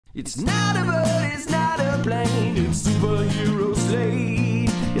It's not a bird, it's not a plane, it's Superhero Slate.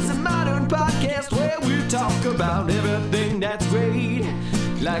 It's a modern podcast where we talk about everything that's great,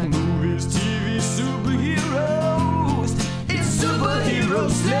 like movies, TV, superheroes. It's Superhero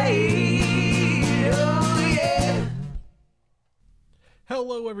Slate, oh yeah.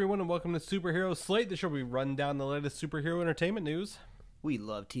 Hello everyone and welcome to Superhero Slate, the show where we run down the latest superhero entertainment news. We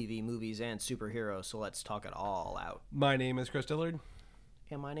love TV, movies, and superheroes, so let's talk it all out. My name is Chris Dillard.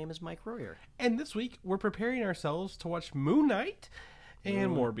 And my name is Mike Royer. And this week, we're preparing ourselves to watch Moon Knight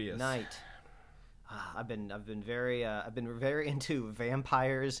and Morbius. Knight. I've been very into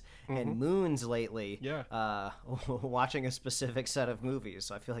vampires and moons lately. Yeah. Watching a specific set of movies,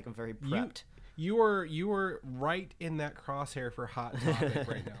 so I feel like I'm very prepped. You are right in that crosshair for Hot Topic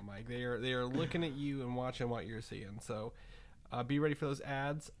right now, Mike. They are looking at you and watching what you're seeing. So, be ready for those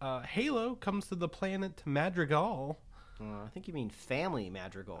ads. Halo comes to the planet Madrigal. I think you mean Family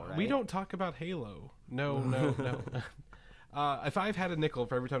Madrigal, right? We don't talk about Halo. No. If I've had a nickel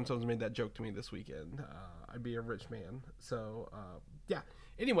for every time someone's made that joke to me this weekend, I'd be a rich man. So, yeah.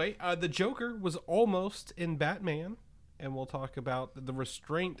 Anyway, the Joker was almost in Batman, and we'll talk about the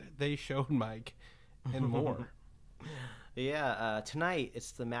restraint they showed Mike and more. Yeah, tonight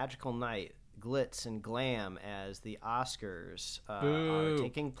it's the magical night. Glitz and glam as the Oscars are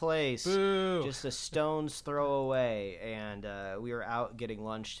taking place just a stone's throw away, and we were out getting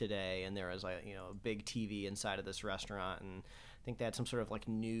lunch today, and there was a big TV inside of this restaurant, and I think they had some sort of like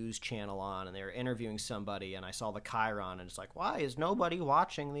news channel on, and they were interviewing somebody, and I saw the chyron, and it's like, why is nobody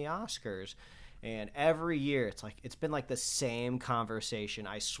watching the Oscars? And every year it's been like the same conversation,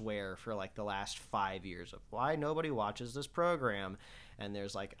 I swear, for like the last 5 years of why nobody watches this program. And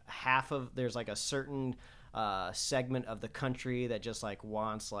there's like a certain segment of the country that just like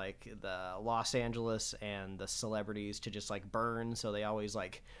wants like the Los Angeles and the celebrities to just like burn, so they always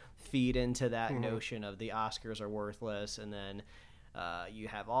like feed into that notion of the Oscars are worthless. And then you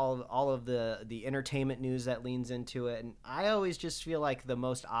have all of the entertainment news that leans into it, and I always just feel like the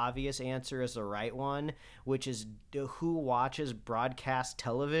most obvious answer is the right one, which is who watches broadcast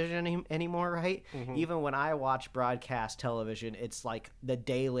television anymore, right? Even when I watch broadcast television, it's like the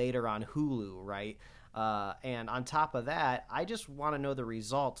day later on Hulu, right? And on top of that, I just want to know the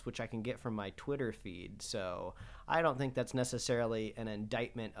results, which I can get from my Twitter feed. So I don't think that's necessarily an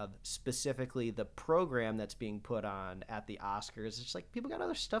indictment of specifically the program that's being put on at the Oscars. It's just like people got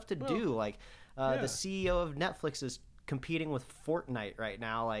other stuff to do. Like the CEO of Netflix is competing with Fortnite right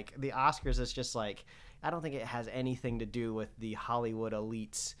now. Like the Oscars is just like, I don't think it has anything to do with the Hollywood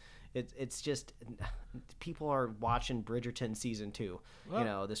elites. It's just people are watching Bridgerton season 2,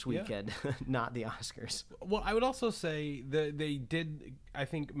 this weekend, not the Oscars. Well, I would also say that they did, I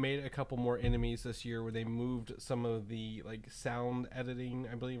think, made a couple more enemies this year where they moved some of the like sound editing,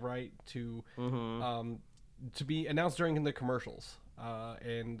 I believe, right, to be announced during the commercials,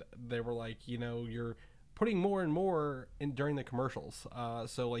 and they were like, you're putting more and more in during the commercials.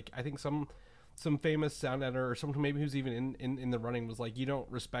 So like I think some famous sound editor or someone maybe who's even in the running was like, you don't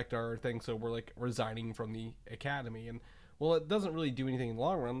respect our thing, so we're like resigning from the Academy. And well, it doesn't really do anything in the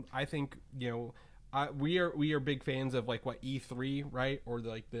long run. I think we are big fans of like what E3, right, or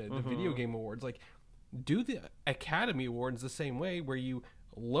the video game awards. Like, do the Academy Awards the same way, where you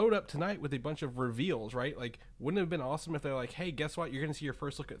load up tonight with a bunch of reveals, right? Like, wouldn't it have been awesome if they're like, hey, guess what, you're gonna see your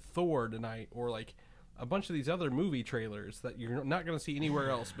first look at Thor tonight, or like a bunch of these other movie trailers that you're not going to see anywhere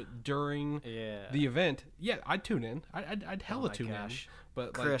else, but during the event, I'd tune in. I'd hella tune in.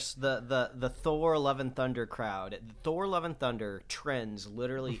 But Chris, the Thor Love and Thunder crowd, Thor Love and Thunder trends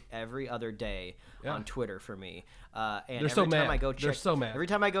literally every other day on Twitter for me. And they're so mad. They're so mad. Every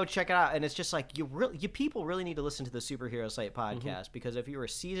time I go check it out, and it's just like you people really need to listen to the Superhero Slate podcast, because if you were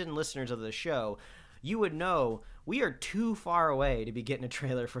seasoned listeners of the show, you would know we are too far away to be getting a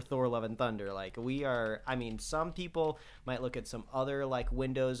trailer for Thor Love and Thunder. Like, we are, I mean, some people might look at some other like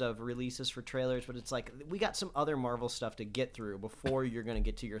windows of releases for trailers, but it's like we got some other Marvel stuff to get through before you're going to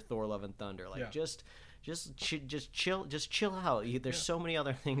get to your Thor Love and Thunder. Like, just chill out. There's so many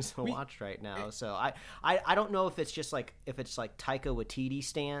other things to watch right now. So I don't know if it's like Taika Waititi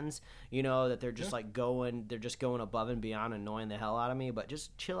stands, that they're just like going above and beyond, annoying the hell out of me, but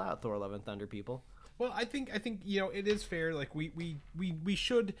just chill out, Thor Love and Thunder people. Well, I think it is fair. Like we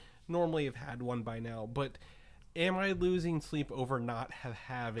should normally have had one by now, but am I losing sleep over not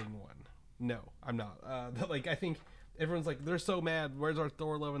having one? No, I'm not. Like, I think everyone's like, they're so mad. Where's our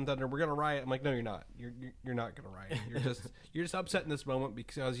Thor Love and Thunder? We're gonna riot. I'm like, no, you're not. You're not gonna riot. You're just upset in this moment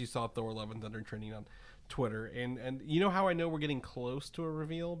because you saw Thor Love and Thunder trending on Twitter, and you know how I know we're getting close to a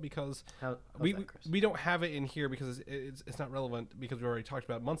reveal, because we don't have it in here because it's not relevant, because we already talked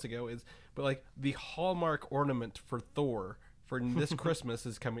about it months ago. But like the Hallmark ornament for Thor for this Christmas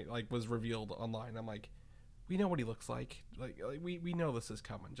is coming, like was revealed online. I'm like, we know what he looks like. Like we know this is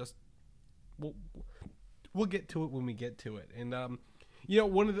coming. Just we'll get to it when we get to it. And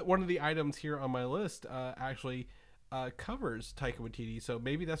one of the items here on my list actually covers Taika Waititi, so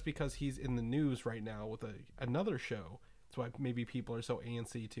maybe that's because he's in the news right now with another show. That's why maybe people are so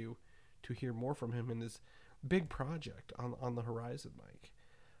antsy to hear more from him in this big project on the horizon, Mike.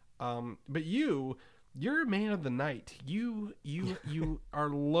 But you're a man of the night. You are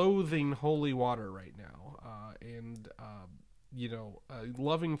loathing holy water right now, and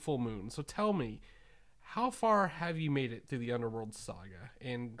loving full moon. So tell me, how far have you made it through the Underworld saga?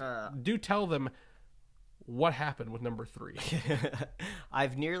 And do tell them what happened with number 3.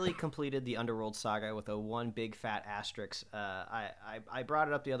 I've nearly completed the Underworld saga with a one big fat asterisk. I brought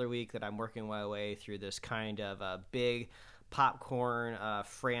it up the other week that I'm working my way through this kind of a big popcorn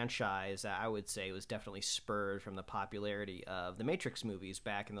franchise that I would say was definitely spurred from the popularity of the Matrix movies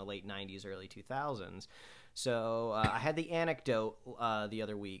back in the late 90s, early 2000s. So I had the anecdote the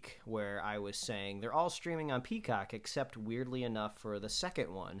other week where I was saying they're all streaming on Peacock, except weirdly enough for the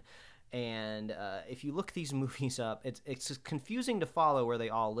second one. And if you look these movies up, it's confusing to follow where they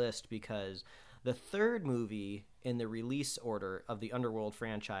all list, because the third movie in the release order of the Underworld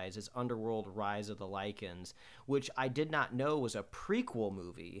franchise is Underworld Rise of the Lycans, which I did not know was a prequel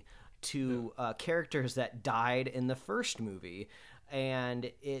movie to characters that died in the first movie. And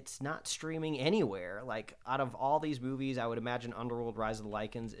it's not streaming anywhere. Like, out of all these movies, I would imagine Underworld Rise of the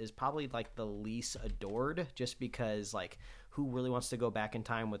Lycans is probably like the least adored, just because like who really wants to go back in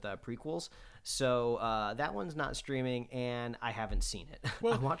time with prequels? So that one's not streaming, and I haven't seen it.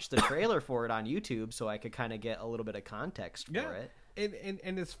 Well, I watched the trailer for it on YouTube so I could kind of get a little bit of context for it.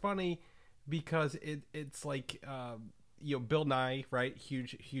 And it's funny because it's like Bill Nye, right?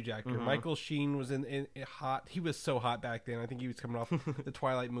 Huge actor. Mm-hmm. Michael Sheen was in hot. He was so hot back then. I think he was coming off the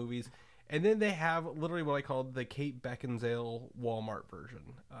Twilight movies. And then they have literally what I call the Kate Beckinsale Walmart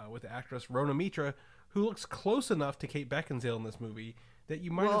version with the actress Rona Mitra, who looks close enough to Kate Beckinsale in this movie that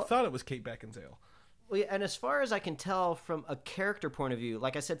you might have thought it was Kate Beckinsale. Well, yeah, and as far as I can tell from a character point of view,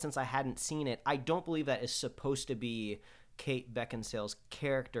 like I said, since I hadn't seen it, I don't believe that is supposed to be Kate Beckinsale's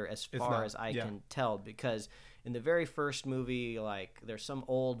character as far as I can tell, because in the very first movie, like, there's some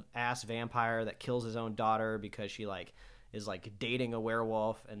old ass vampire that kills his own daughter because she is dating a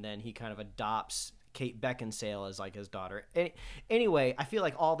werewolf, and then he kind of adopts Kate Beckinsale as like his daughter. Anyway, I feel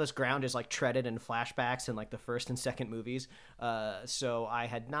like all this ground is like treaded in flashbacks in like the first and second movies. So I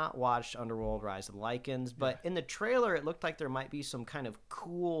had not watched Underworld Rise of the Lycans, but in the trailer it looked like there might be some kind of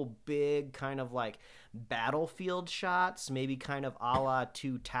cool big kind of like battlefield shots, maybe kind of a la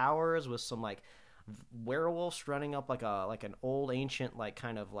Two Towers, with some like werewolves running up like an old ancient like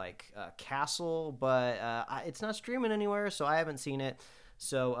kind of like castle. But it's not streaming anywhere, so I haven't seen it.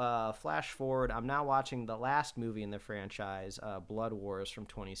 So flash forward, I'm now watching the last movie in the franchise, Blood Wars from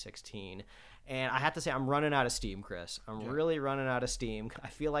 2016. And I have to say, I'm running out of steam, Chris. I'm really running out of steam. I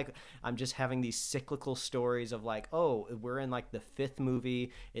feel like I'm just having these cyclical stories of like, oh, we're in like the 5th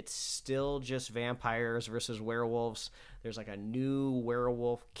movie. It's still just vampires versus werewolves. There's like a new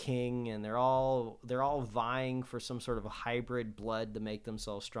werewolf king, and they're all vying for some sort of a hybrid blood to make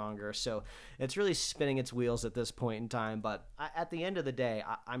themselves stronger. So it's really spinning its wheels at this point in time. But at the end of the day,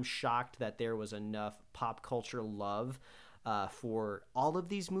 I'm shocked that there was enough pop culture love for all of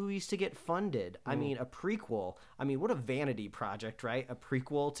these movies to get funded. I mean, a prequel. I mean, what a vanity project, right? A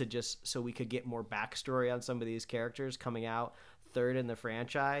prequel to just so we could get more backstory on some of these characters coming out third in the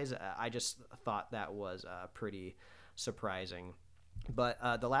franchise. I just thought that was pretty surprising. But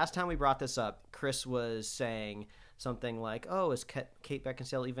the last time we brought this up, Chris was saying something like, oh, is Kate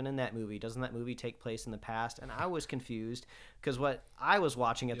Beckinsale even in that movie? Doesn't that movie take place in the past? And I was confused because what I was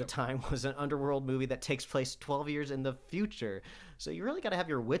watching at the time was an Underworld movie that takes place 12 years in the future. So you really got to have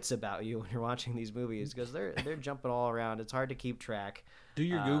your wits about you when you're watching these movies, because they're jumping all around. It's hard to keep track. Do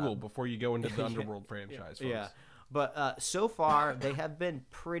your Google before you go into the Underworld franchise, folks. Yeah. But so far, they have been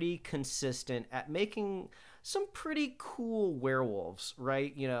pretty consistent at making some pretty cool werewolves,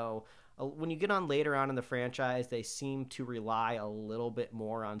 right? You know, when you get on later on in the franchise, they seem to rely a little bit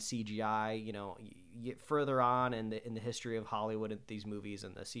more on CGI. You know, you get further on in the history of Hollywood at these movies,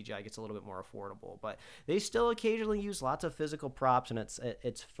 and the CGI gets a little bit more affordable. But they still occasionally use lots of physical props, and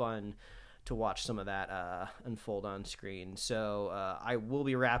it's fun to watch some of that unfold on screen. So I will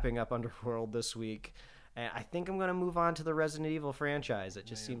be wrapping up Underworld this week. And I think I'm going to move on to the Resident Evil franchise. It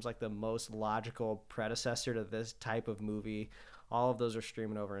just seems like the most logical predecessor to this type of movie. All of those are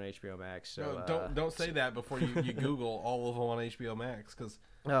streaming over on HBO Max. So don't say that before you Google all of them on HBO Max, because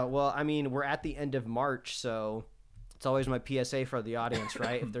well, I mean, we're at the end of March, so it's always my PSA for the audience,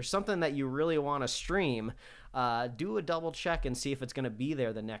 right? If there's something that you really want to stream, do a double check and see if it's going to be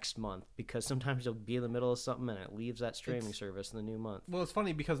there the next month, because sometimes you'll be in the middle of something and it leaves that streaming service in the new month. Well, it's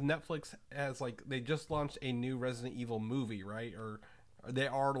funny because Netflix has, like, they just launched a new Resident Evil movie, right? Or they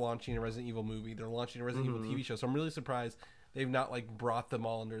are launching a Resident Evil movie. They're launching a Resident Evil TV show. So I'm really surprised they've not, like, brought them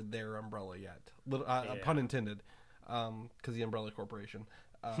all under their umbrella yet. Pun intended, because the Umbrella Corporation.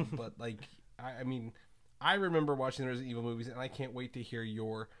 But, like, I mean, I remember watching the Resident Evil movies, and I can't wait to hear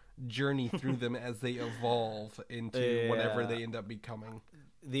your journey through them as they evolve into whatever they end up becoming.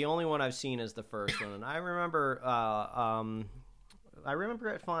 The only one I've seen is the first one, and I remember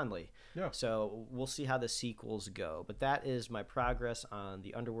it fondly. Yeah. So we'll see how the sequels go. But that is my progress on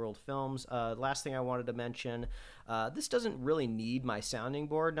the Underworld films. Last thing I wanted to mention, this doesn't really need my sounding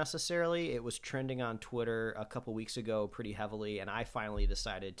board necessarily. It was trending on Twitter a couple weeks ago pretty heavily, and I finally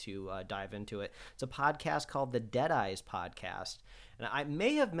decided to dive into it. It's a podcast called the Deadeyes podcast. And I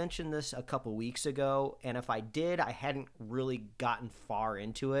may have mentioned this a couple weeks ago, and if I did, I hadn't really gotten far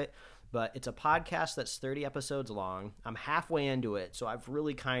into it. But it's a podcast that's 30 episodes long. I'm halfway into it, so I've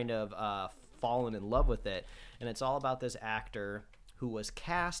really kind of fallen in love with it. And it's all about this actor who was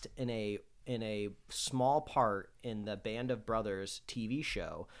cast in a small part in the Band of Brothers TV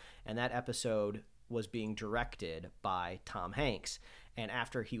show, and that episode was being directed by Tom Hanks. And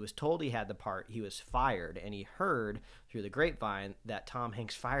after he was told he had the part, he was fired. And he heard through the grapevine that Tom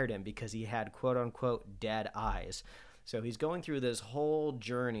Hanks fired him because he had quote-unquote dead eyes. So he's going through this whole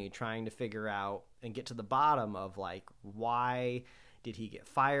journey trying to figure out and get to the bottom of, like, why did he get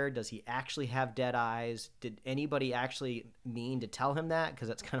fired? Does he actually have dead eyes? Did anybody actually mean to tell him that? Because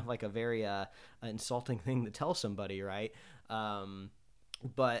that's kind of like a very insulting thing to tell somebody, right?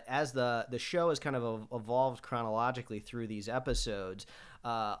 But as the show has kind of evolved chronologically through these episodes,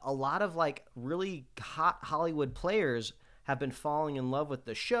 a lot of, like, really hot Hollywood players have been falling in love with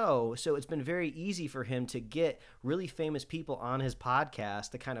the show, so it's been very easy for him to get really famous people on his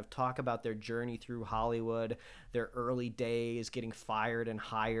podcast to kind of talk about their journey through Hollywood, their early days, getting fired and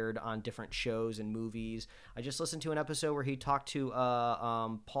hired on different shows and movies. I just listened to an episode where he talked to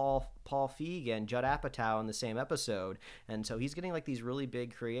Paul Feig and Judd Apatow in the same episode, and so he's getting, like, these really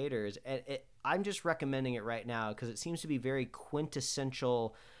big creators. And I'm just recommending it right now because it seems to be very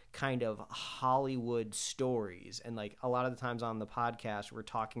quintessential kind of Hollywood stories. And, like, a lot of the times on the podcast we're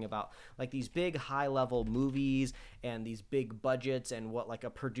talking about, like, these big high level movies and these big budgets and what, like, a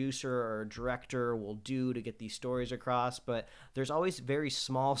producer or a director will do to get these stories across, but there's always very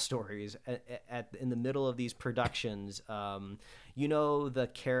small stories in the middle of these productions. You know, the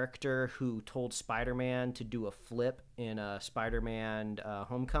character who told Spider-Man to do a flip in Spider-Man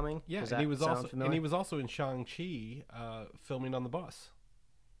Homecoming? Yeah, and he was also in Shang-Chi filming on the bus.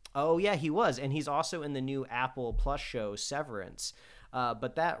 Oh, yeah, he was. And he's also in the new Apple Plus show, Severance.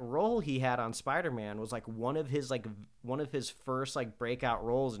 But that role he had on Spider-Man was, like, one of his first, like, breakout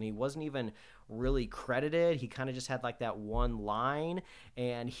roles, and he wasn't even really credited. He kind of just had, like, that one line,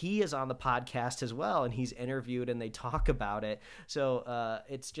 and he is on the podcast as well, and he's interviewed and they talk about it. So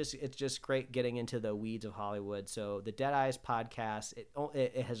it's just great getting into the weeds of Hollywood. So the Deadeyes podcast,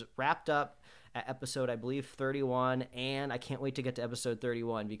 it has wrapped up at episode, I believe, 31, and I can't wait to get to episode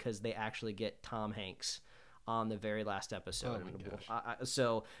 31 because they actually get Tom Hanks on the very last episode. Oh my gosh.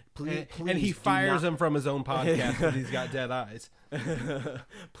 So please, and he fires him from his own podcast because he's got dead eyes.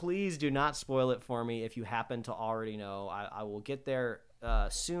 Please do not spoil it for me if you happen to already know. I will get there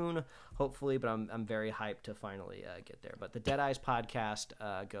soon, hopefully, but I'm very hyped to finally get there. But the Deadeyes podcast,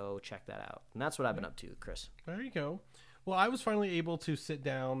 go check that out. And that's what I've been up to, Chris. There you go. Well, I was finally able to sit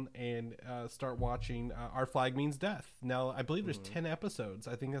down and start watching Our Flag Means Death. Now, I believe there's 10 episodes.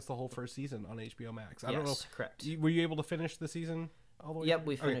 I think that's the whole first season on HBO Max. I don't know. Correct. Were you able to finish the season all the way? Yep,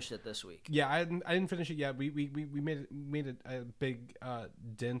 we finished it this week. Yeah, I didn't finish it yet. We made a big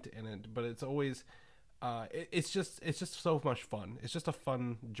dent in it, but it's always it's just so much fun. It's just a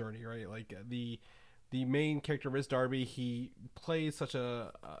fun journey, right? Like the main character, Riz Darby, he plays such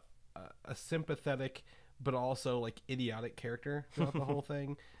a sympathetic but also, like, idiotic character throughout the whole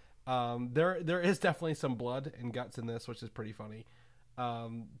thing. There is definitely some blood and guts in this, which is pretty funny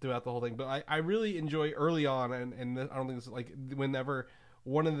throughout the whole thing. But I really enjoy early on, and I don't think it's like whenever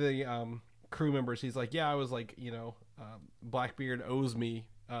one of the crew members, he's like, yeah, I was like, Blackbeard owes me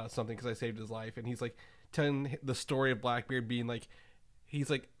something because I saved his life, and he's like telling the story of Blackbeard being like,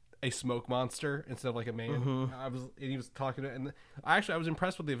 he's like, a smoke monster instead of like a man. And he was talking to it, and I was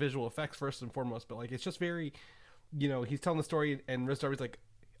impressed with the visual effects first and foremost, but like it's just very, he's telling the story, and Riz Darby's like,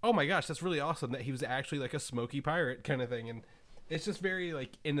 oh my gosh, that's really awesome that he was actually like a smoky pirate kind of thing, and it's just very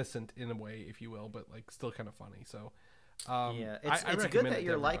like innocent in a way, if you will, but like still kind of funny. So it's good that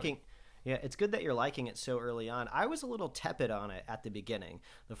you're liking. Yeah, it's good that you're liking it so early on. I was a little tepid on it at the beginning.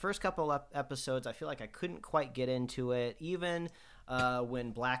 The first couple episodes, I feel like I couldn't quite get into it. Even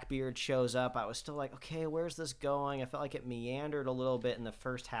when Blackbeard shows up, I was still like, okay, where's this going? I felt like it meandered a little bit in the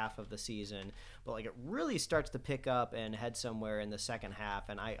first half of the season, but like it really starts to pick up and head somewhere in the second half,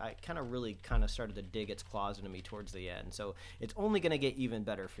 and I really started to dig its claws into me towards the end. So it's only going to get even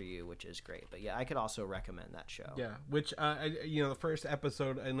better for you, which is great. But yeah, I could also recommend that show. Yeah, which the first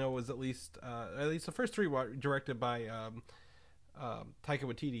episode I know was at least the first three were directed by Taika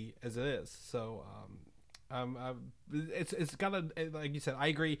Waititi as it is. So it's got a, like you said, I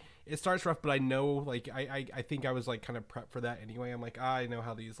agree. It starts rough, but I know, like, I think I was like kind of prepped for that anyway. I'm like, I know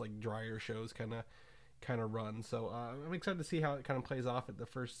how these like drier shows kind of run. So I'm excited to see how it kind of plays off at the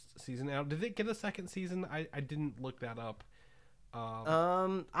first season. Now, did it get a second season? I didn't look that up.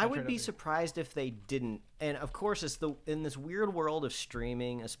 I would be surprised if they didn't. And of course, it's in this weird world of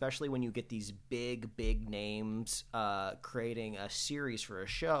streaming, especially when you get these big names creating a series for a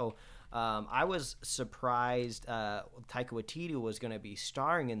show. I was surprised Taika Waititi was going to be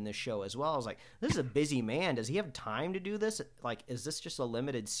starring in this show as well. I was like, this is a busy man. Does he have time to do this? Like, is this just a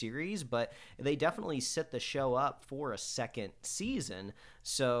limited series? But they definitely set the show up for a second season.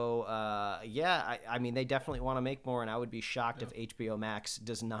 So, I mean, they definitely want to make more, and I would be shocked if HBO Max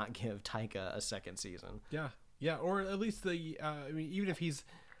does not give Taika a second season. Yeah, or at least I mean, even if he's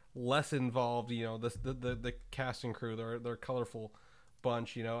less involved, the cast and crew, they're colorful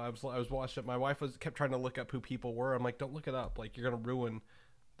bunch. I was watching it. My wife kept trying to look up who people were. I'm like, don't look it up. Like, you're gonna ruin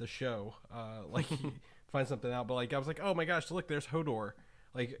the show. Like, find something out. But like, I was like, oh my gosh, look, there's Hodor.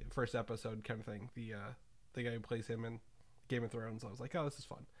 Like, first episode kind of thing. The guy who plays him in Game of Thrones. I was like, oh, this is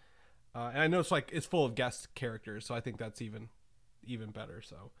fun. And I know it's full of guest characters, so I think that's even better.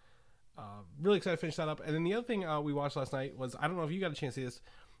 So really excited to finish that up. And then the other thing we watched last night was, I don't know if you got a chance to see this,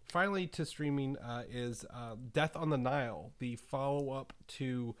 finally to streaming, is Death on the Nile, the follow-up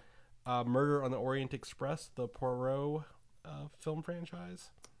to Murder on the Orient Express, the Poirot film franchise.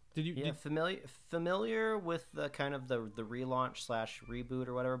 Familiar with the kind of the relaunch / reboot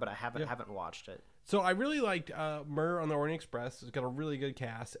or whatever, but I haven't watched it. So I really liked Murder on the Orient Express. It's got a really good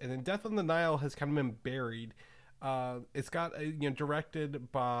cast, and then Death on the Nile has kind of been buried. It's got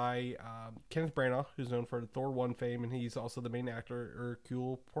directed by Kenneth Branagh, who's known for Thor 1 fame, and he's also the main actor,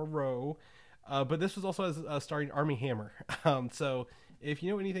 Hercule Poirot. But this was also starring Armie Hammer. So if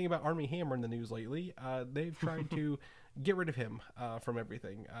you know anything about Armie Hammer in the news lately, they've tried to get rid of him from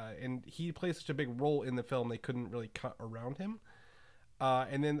everything. And he plays such a big role in the film, they couldn't really cut around him.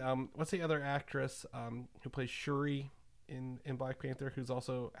 And then what's the other actress who plays Shuri in Black Panther, who's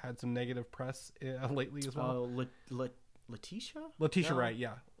also had some negative press lately as well? Letitia? Letitia Wright,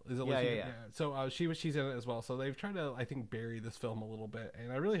 yeah. Is it Letitia? Yeah. So she's in it as well. So they've tried to, I think, bury this film a little bit,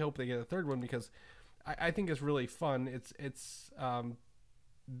 and I really hope they get a third one, because I think it's really fun. It's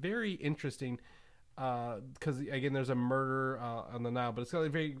very interesting, because again, there's a murder on the Nile, but it's got a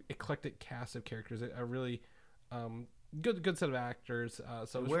very eclectic cast of characters. A really good set of actors.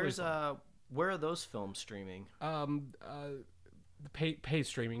 So where's really where are those films streaming? Paid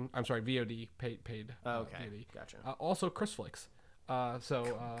streaming. I'm sorry, VOD. Paid. Oh, okay, VOD. Gotcha. Also, Chrisflix.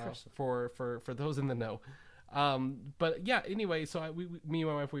 For those in the know. But yeah. Anyway, so me and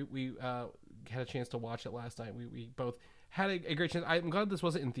my wife, we had a chance to watch it last night. We both had a great chance. I'm glad this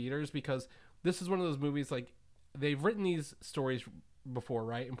wasn't in theaters, because this is one of those movies, like, they've written these stories before,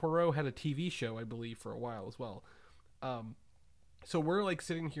 right? And Poirot had a TV show, I believe, for a while as well. So we're like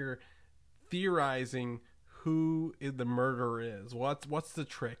sitting here theorizing who the murderer is, what's the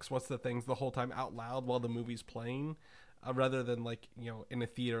tricks, what's the things, the whole time out loud while the movie's playing, rather than like in a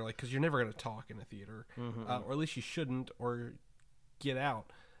theater, like, because you're never going to talk in a theater, or at least you shouldn't, or get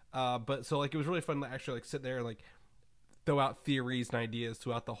out. But so like it was really fun to actually like sit there and like throw out theories and ideas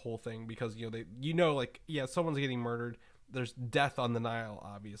throughout the whole thing, because someone's getting murdered, there's death on the Nile,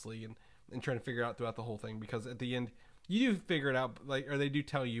 obviously, and trying to figure out throughout the whole thing, because at the end you do figure it out, like, or they do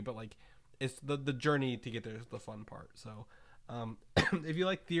tell you, but like it's the journey to get there is the fun part. So if you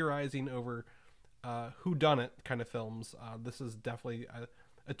like theorizing over whodunit kind of films, this is definitely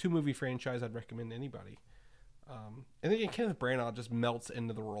a 2-movie franchise I'd recommend to anybody. And then Kenneth Branagh just melts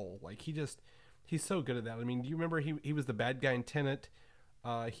into the role. Like, he's so good at that. I mean, do you remember he was the bad guy in Tenet?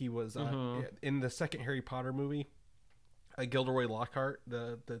 He was in the second Harry Potter movie. Gilderoy Lockhart,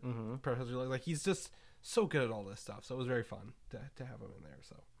 the professor. Like he's just so good at all this stuff. So it was very fun to have him in there.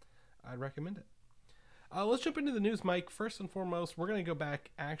 So I'd recommend it. Let's jump into the news, Mike. First and foremost, we're going to go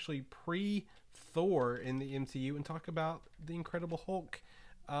back actually pre-Thor in the MCU and talk about The Incredible Hulk,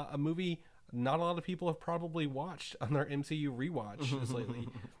 a movie not a lot of people have probably watched on their MCU rewatch lately.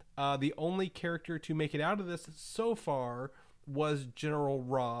 The only character to make it out of this so far was General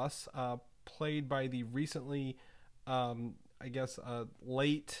Ross, played by the recently,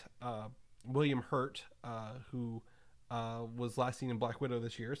 late William Hurt, who was last seen in Black Widow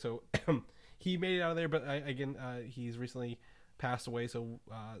this year. So he made it out of there, but he's recently passed away, so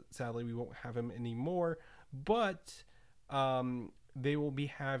sadly we won't have him anymore. But they will be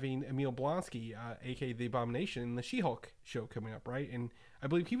having Emil Blonsky, aka the Abomination, in the She-Hulk show coming up, right? And I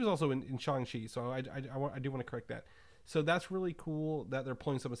believe he was also in Shang-Chi, so I do want to correct that. So that's really cool that they're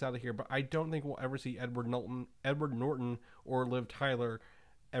pulling some of this out of here, but I don't think we'll ever see Edward Norton or Liv Tyler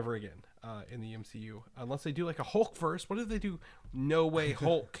ever again in the MCU, unless they do like a Hulk verse. What if they do No Way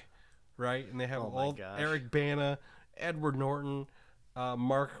Hulk, right? And they have Eric Bana, Edward Norton,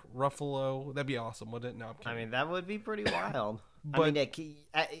 Mark Ruffalo. That'd be awesome, wouldn't it? No, I'm kidding. I mean, that would be pretty wild. But, if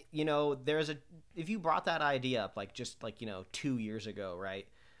you brought that idea up, 2 years ago, right?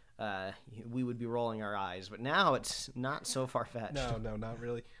 We would be rolling our eyes, but now it's not so far-fetched. No, not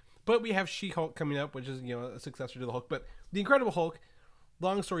really. But we have She-Hulk coming up, which is, a successor to the Hulk. But The Incredible Hulk,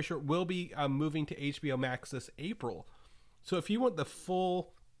 long story short, will be moving to HBO Max this April. So if you want the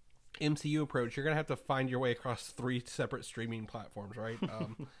full MCU approach, you're going to have to find your way across 3 separate streaming platforms, right?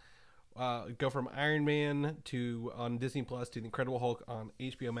 Go from Iron Man on Disney Plus to The Incredible Hulk on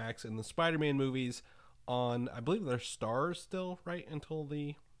HBO Max, and the Spider-Man movies on, I believe they're Stars still, right? Until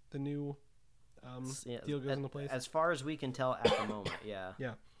the new deal goes into place. As far as we can tell at the moment, yeah.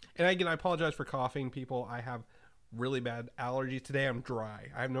 Yeah. And again, I apologize for coughing, people. I have really bad allergies today. I'm dry.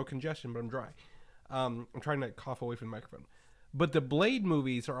 I have no congestion, but I'm dry. I'm trying to cough away from the microphone. But the Blade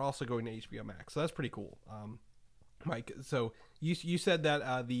movies are also going to HBO Max, so that's pretty cool. Mike, so you said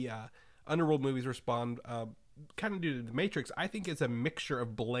that the Underworld movies respond kind of due to The Matrix. I think it's a mixture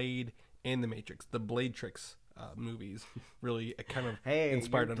of Blade and The Matrix. The Blade Tricks movies really kind of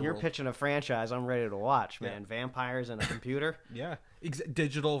inspired Underworld. You're pitching a franchise I'm ready to watch, man. Yeah. Vampires and a computer. Yeah.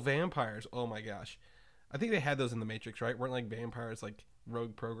 Digital vampires. Oh my gosh. I think they had those in The Matrix, right? Weren't like vampires like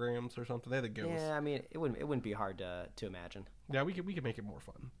rogue programs or something? They had the ghosts. Yeah, I mean, it wouldn't be hard to imagine. Yeah, we could make it more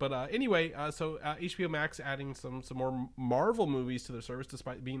fun. But anyway, so HBO Max adding some more Marvel movies to their service,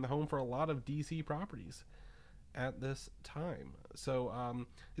 despite being the home for a lot of DC properties at this time. So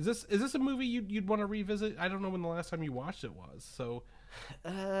is this a movie you'd want to revisit? I don't know when the last time you watched it was. So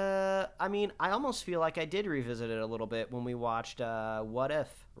I mean, I almost feel like I did revisit it a little bit when we watched What If,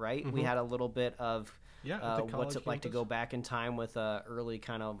 right? Mm-hmm. We had a little bit of what's it like to go back in time with early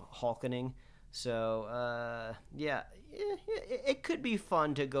kind of Hulkening. So it could be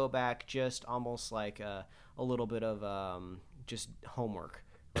fun to go back, just almost like a little bit of just homework.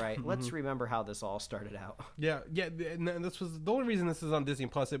 Right. Mm-hmm. Let's remember how this all started out. Yeah, and this was the only reason this is on Disney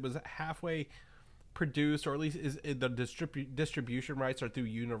Plus. It was halfway produced, or at least the distribution rights are through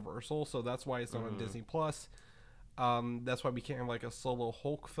Universal, so that's why it's not on Disney Plus. That's why we can't have like a solo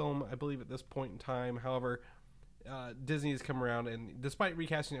Hulk film, I believe, at this point in time. However, Disney has come around, and despite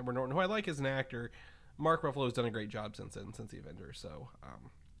recasting Edward Norton, who I like as an actor, Mark Ruffalo has done a great job since the Avengers. So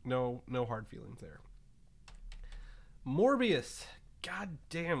no hard feelings there. Morbius. God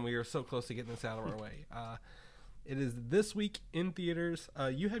damn, we are so close to getting this out of our way. It is this week in theaters.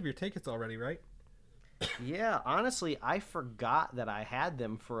 You have your tickets already, right? Yeah, honestly, I forgot that I had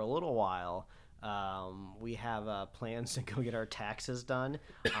them for a little while. We have plans to go get our taxes done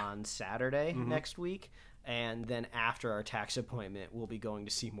on Saturday next week. And then after our tax appointment, we'll be going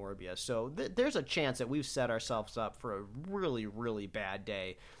to see Morbius. So there's a chance that we've set ourselves up for a really, really bad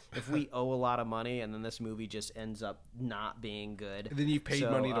day if we owe a lot of money and then this movie just ends up not being good. And then you've paid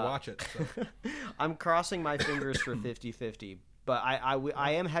money to watch it. So. I'm crossing my fingers for 50-50. But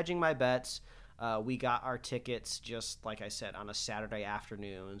I am hedging my bets. We got our tickets, just like I said, on a Saturday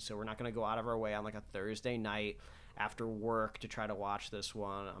afternoon. So we're not going to go out of our way on like a Thursday night after work to try to watch this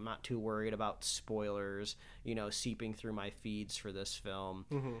one. I'm not too worried about spoilers, seeping through my feeds for this film.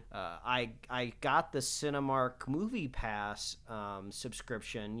 I got the Cinemark Movie Pass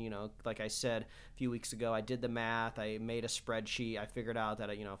subscription. Like I said a few weeks ago, I did the math. I made a spreadsheet. I figured out that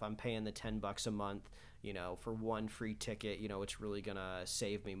if I'm paying the $10 a month, for one free ticket, it's really gonna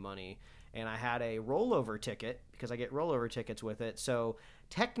save me money. And I had a rollover ticket because I get rollover tickets with it. So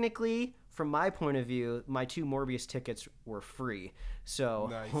technically, from my point of view, my 2 Morbius tickets were free. So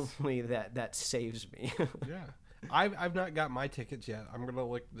nice. Hopefully that saves me. Yeah. I've not got my tickets yet. I'm gonna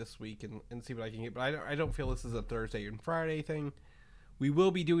look this week and see what I can get. But I don't feel this is a Thursday and Friday thing. We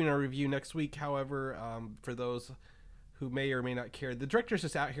will be doing our review next week. However, for those who may or may not care, the director's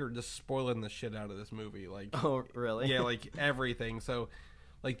just out here just spoiling the shit out of this movie. Like, oh really? Yeah, like everything. So,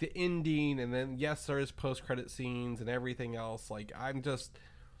 like the ending, and then yes, there is post-credit scenes and everything else. Like I'm just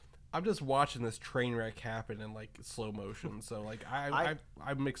watching this train wreck happen in like slow motion. So like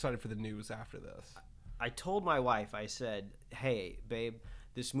I'm excited for the news after this. I told my wife, I said, hey babe,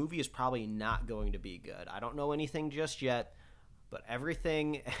 this movie is probably not going to be good. I don't know anything just yet, but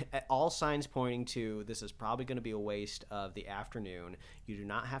everything, all signs pointing to this is probably going to be a waste of the afternoon. You do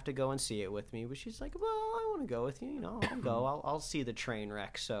not have to go and see it with me. But she's like, well, I want to go with you. You know, I'll go. I'll see the train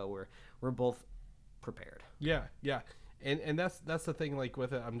wreck. So we're both prepared. Yeah. And that's the thing. Like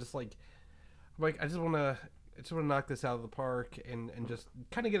with it, I'm just like I just want to knock this out of the park and just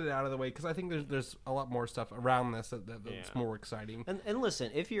kind of get it out of the way, because I think there's a lot more stuff around this that's more exciting. And listen,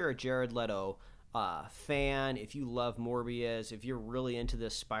 if you're a Jared Leto fan, if you love Morbius, if you're really into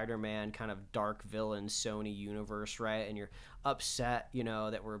this Spider-Man kind of dark villain Sony universe, right, and you're upset, you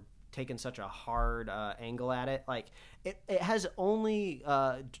know, that we're taking such a hard angle at it, like it has only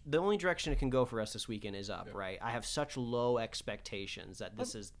the only direction it can go for us this weekend is up, right? I have such low expectations that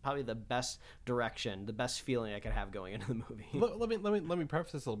this is probably the best direction, the best feeling I could have going into the movie. Let me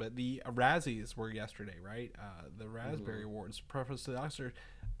preface this a little bit. The Razzies were yesterday, right? The Raspberry Awards, preface to the Oscars.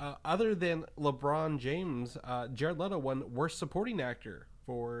 Other than LeBron James, Jared Leto won Worst Supporting Actor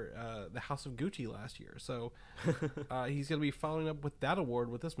for The House of Gucci last year. So he's going to be following up with that award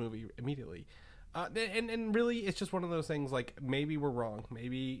with this movie immediately. And really, it's just one of those things, like, maybe we're wrong.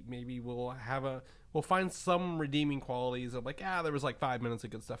 Maybe we'll find some redeeming qualities of, like, there was like 5 minutes of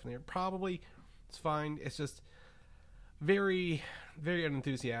good stuff in there. Probably it's fine. It's just very, very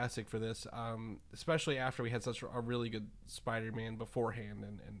unenthusiastic for this, especially after we had such a really good Spider-Man beforehand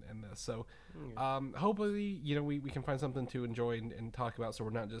and this. So hopefully, you know, we can find something to enjoy and talk about, so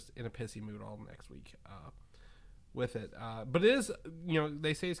we're not just in a pissy mood all next week with it. But it is, you know,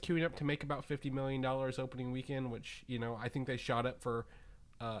 they say it's queuing up to make about $50 million opening weekend, which, you know, I think they shot it for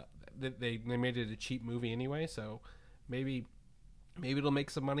they made it a cheap movie anyway, so maybe it'll make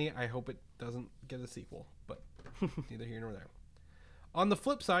some money. I hope it doesn't get a sequel, but neither here nor there. On the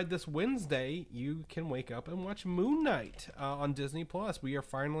flip side, this Wednesday you can wake up and watch Moon Knight on Disney Plus. We are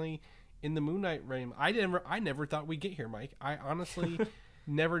finally in the Moon Knight realm. I never thought we'd get here, Mike. I honestly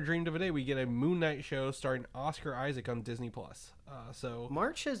never dreamed of a day we get a Moon Knight show starring Oscar Isaac on Disney Plus. So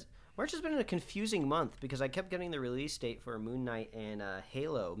March has been a confusing month, because I kept getting the release date for Moon Knight and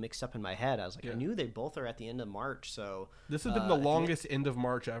Halo mixed up in my head. I was like, I knew they both are at the end of March. So this has been the longest end of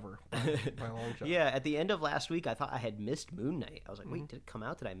March ever. By a long shot. Yeah, at the end of last week, I thought I had missed Moon Knight. I was like, wait, did it come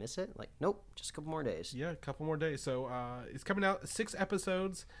out? Did I miss it? Like, nope, just a couple more days. Yeah, a couple more days. So it's coming out 6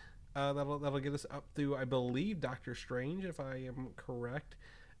 episodes. That'll get us up through, I believe, Doctor Strange, if I am correct.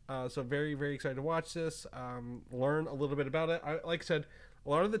 So very, very excited to watch this. Learn a little bit about it. Like I said, a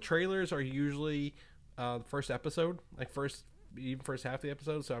lot of the trailers are usually the first episode, like first half of the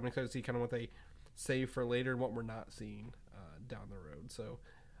episode. So I'm excited to see kind of what they save for later and what we're not seeing down the road. So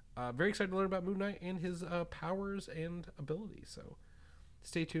very excited to learn about Moon Knight and his powers and abilities. So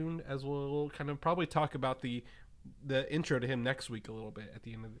stay tuned, as we'll kind of probably talk about the intro to him next week a little bit at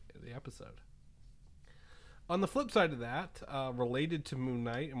the end of the episode. On the flip side of that, related to Moon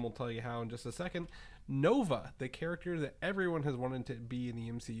Knight, and we'll tell you how in just a second, Nova, the character that everyone has wanted to be in the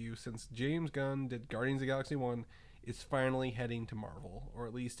MCU since James Gunn did Guardians of the Galaxy 1, is finally heading to Marvel, or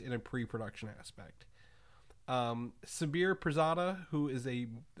at least in a pre-production aspect. Sabir Pirzada, who is a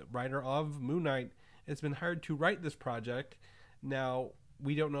writer of Moon Knight, has been hired to write this project. Now,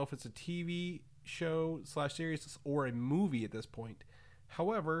 we don't know if it's a TV show / series or a movie at this point.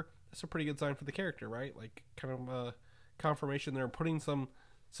 However, that's a pretty good sign for the character, right? Like, kind of a confirmation they're putting some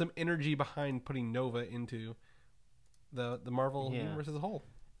energy behind putting Nova into the Marvel universe as a whole.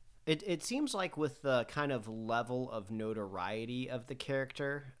 It seems like with the kind of level of notoriety of the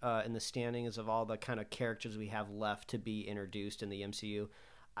character and the standings of all the kind of characters we have left to be introduced in the MCU,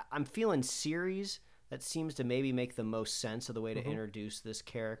 I'm feeling series that seems to maybe make the most sense of the way to introduce this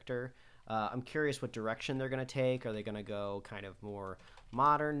character. I'm curious what direction they're going to take. Are they going to go kind of more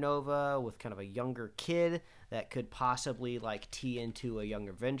modern Nova with kind of a younger kid that could possibly like tee into a Young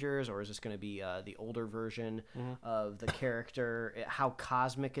Avengers, or is this going to be the older version of the character? How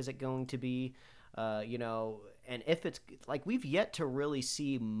cosmic is it going to be? You know, and if it's like, we've yet to really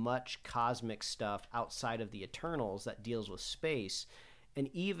see much cosmic stuff outside of the Eternals that deals with space. And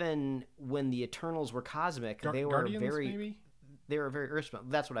even when the Eternals were cosmic, they were Guardians, maybe? they were very Earth.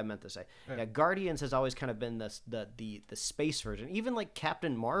 That's what I meant to say. Yeah, Guardians has always kind of been the space version. Even like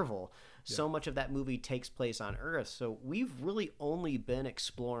Captain Marvel, so much of that movie takes place on Earth. So we've really only been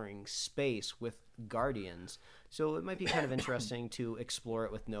exploring space with Guardians. So it might be kind of interesting to explore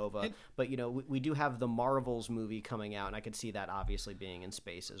it with Nova. But, you know, we do have the Marvels movie coming out, and I could see that obviously being in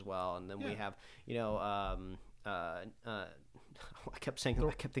space as well. And then we have, you know, I kept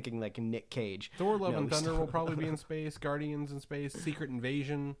thinking like Nick Cage. Thor: Love and Thunder will probably be in space. Guardians in space. Secret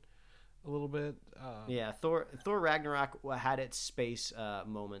Invasion, a little bit. Yeah, Thor Ragnarok had its space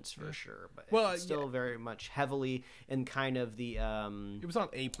moments for sure, but it's still very much heavily in kind of the it was on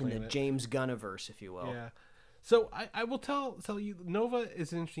a planet, in the James Gunniverse, if you will. Yeah. So I will tell you, Nova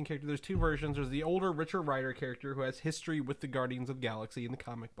is an interesting character. There's two versions. There's the older Richard Rider character who has history with the Guardians of the Galaxy in the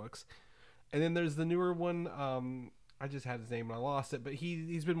comic books, and then there's the newer one. I just had his name and I lost it, but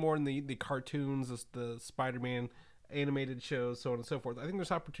he's been more in the cartoons, the Spider-Man animated shows, so on and so forth. I think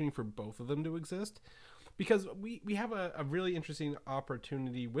there's opportunity for both of them to exist, because we have a really interesting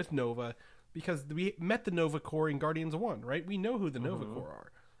opportunity with Nova, because we met the Nova Corps in Guardians 1, right? We know who the Nova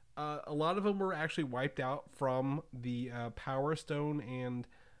Corps are. A lot of them were actually wiped out from the Power Stone and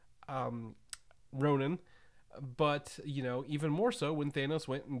Ronan, but you know, even more so when Thanos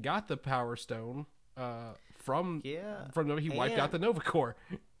went and got the Power Stone from Nova, he wiped out the Nova Corps.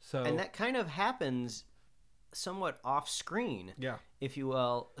 So and that kind of happens somewhat off screen, if you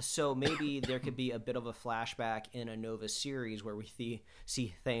will. So maybe there could be a bit of a flashback in a Nova series where we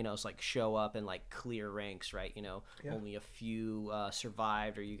see Thanos like show up and like clear ranks, right? You know, only a few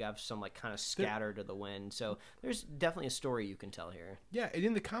survived, or you have some like kind of scattered to the wind. So there's definitely a story you can tell here. Yeah, and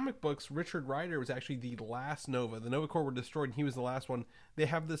in the comic books, Richard Rider was actually the last Nova. The Nova Corps were destroyed, and he was the last one. They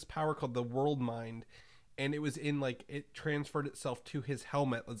have this power called the World Mind, and it was in like, it transferred itself to his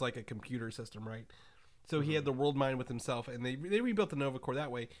helmet. It's like a computer system, right? So he had the World Mind with himself, and they rebuilt the Nova Corps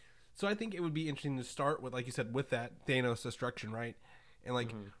that way. So I think it would be interesting to start with, like you said, with that Thanos destruction, right? And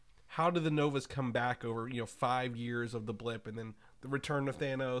like, how do the Novas come back over, 5 years of the blip, and then the return of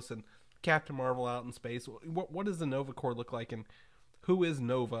Thanos and Captain Marvel out in space? What does the Nova Corps look like, and who is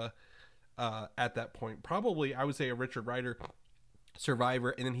Nova at that point? Probably, I would say, a Richard Rider survivor,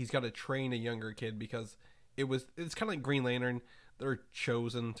 and then he's got to train a younger kid, because it's kind of like Green Lantern. They're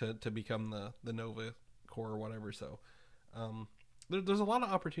chosen to become the Nova Corps or whatever. So there's a lot of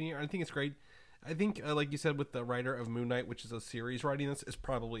opportunity. I think it's great. I think like you said, with the writer of Moon Knight, which is a series writing this, is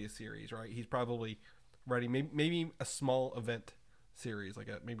probably a series, right? He's probably writing maybe a small event series, like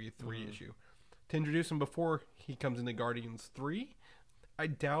maybe a 3 issue to introduce him before he comes into Guardians 3. I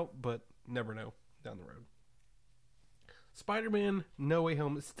doubt, but never know down the road. Spider-Man No Way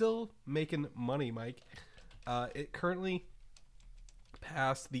Home is still making money, Mike. It currently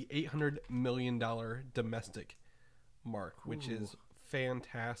passed the $800 million domestic mark, which is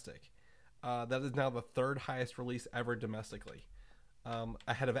fantastic. That is now the third highest release ever domestically,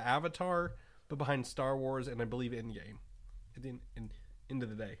 ahead of Avatar, but behind Star Wars and I believe Endgame at the end of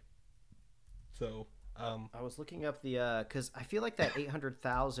the day. So I was looking up the because I feel like that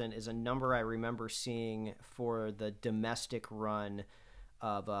 800,000 is a number I remember seeing for the domestic run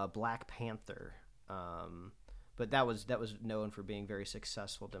of Black Panther. But that was known for being very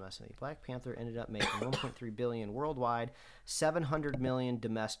successful domestically. Black Panther ended up making 1.3 billion worldwide, 700 million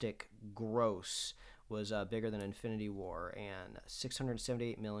domestic gross, was bigger than Infinity War, and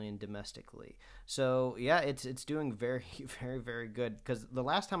 678 million domestically. So yeah, it's doing very, very, very good. Because the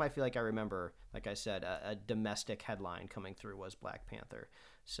last time I feel like I remember, like I said, a domestic headline coming through was Black Panther.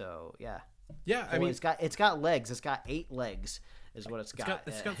 So yeah, I mean, it's got legs. It's got 8 legs, is what it's got.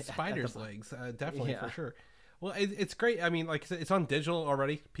 It's got spider's legs, definitely, for sure. Well, it's great. I mean, like I said, it's on digital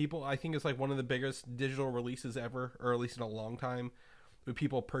already. I think it's like one of the biggest digital releases ever, or at least in a long time, with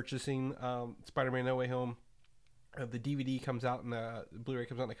people purchasing Spider-Man No Way Home. The DVD comes out and the Blu-ray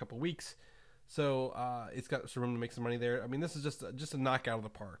comes out in a couple weeks, so it's got some room to make some money there. I mean, this is just a knockout of the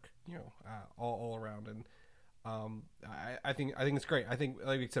park, all around, and I think it's great. I think,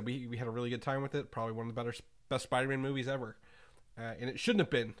 like we said, we had a really good time with it. Probably one of the best Spider-Man movies ever. And it shouldn't have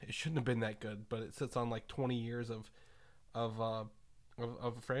been that good, but it sits on like 20 years of a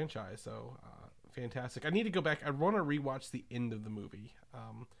franchise. So fantastic. I need to go back. I want to rewatch the end of the movie.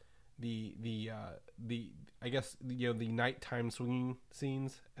 I guess the nighttime swinging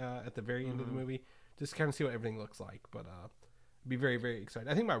scenes at the very end of the movie, just kind of see what everything looks like. But be very, very excited.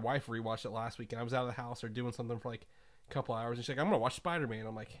 I think my wife rewatched it last week, and I was out of the house or doing something for like a couple hours, and she's like, "I'm gonna watch Spider-Man."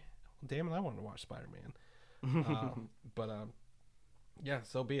 I'm like, well, "Damn it, I wanted to watch Spider-Man." Yeah,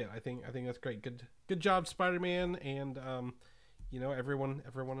 so be it. I think that's great. Good job, Spider-Man, and everyone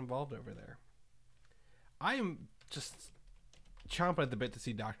involved over there. I am just chomping at the bit to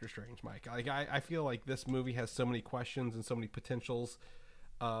see Doctor Strange, Mike. Like I feel like this movie has so many questions and so many potentials.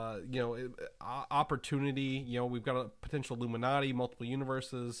 Opportunity. We've got a potential Illuminati, multiple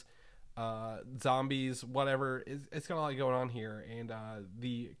universes, zombies, whatever. It's got a lot going on here, and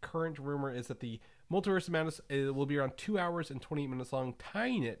the current rumor is that the Multiverse of Madness will be around 2 hours and 28 minutes long,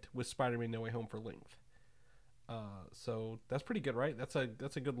 tying it with Spider-Man No Way Home for length. So that's pretty good, right? That's a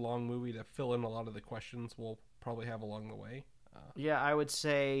good long movie to fill in a lot of the questions we'll probably have along the way. Yeah, I would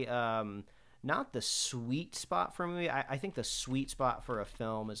say not the sweet spot for me. I think the sweet spot for a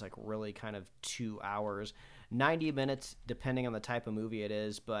film is like really kind of 2 hours, 90 minutes, depending on the type of movie it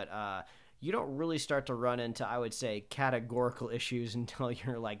is. But you don't really start to run into, I would say, categorical issues until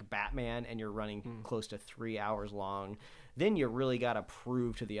you're like Batman and you're running close to 3 hours long. Then you really got to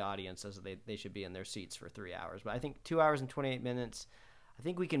prove to the audience as they should be in their seats for 3 hours. But I think 2 hours and 28 minutes, I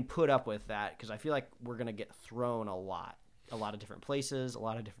think we can put up with that because I feel like we're going to get thrown a lot of different places, a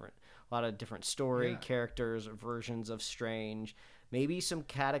lot of different story, characters, versions of Strange, maybe some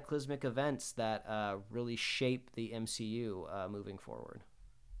cataclysmic events that really shape the MCU moving forward.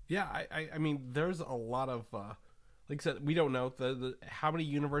 Yeah, I mean, there's a lot of, like I said, we don't know how many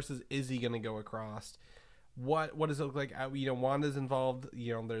universes is he going to go across. What does it look like? Wanda's involved.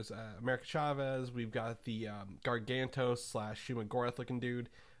 There's America Chavez. We've got the Gargantos / Shuma Gorath looking dude.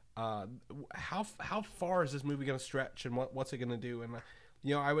 How far is this movie going to stretch, and what's it going to do? And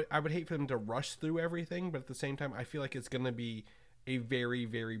I would hate for them to rush through everything, but at the same time, I feel like it's going to be a very,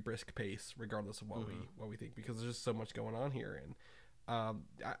 very brisk pace, regardless of what we think, because there's just so much going on here. And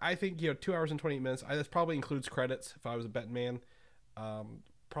I think 2 hours and 28 minutes. This probably includes credits. If I was a betting man,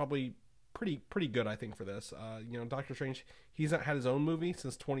 probably pretty good, I think, for this. Doctor Strange, he's not had his own movie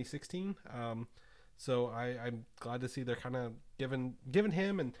since 2016. So I'm glad to see they're kind of giving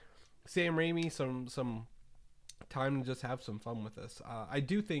him and Sam Raimi some time to just have some fun with this. I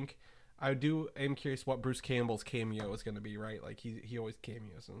am curious what Bruce Campbell's cameo is going to be, right? Like he always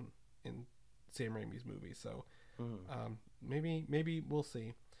cameos in Sam Raimi's movies. So maybe we'll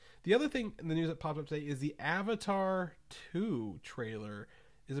see. The other thing in the news that popped up today is the Avatar 2 trailer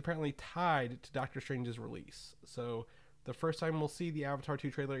is apparently tied to Doctor Strange's release. So the first time we'll see the Avatar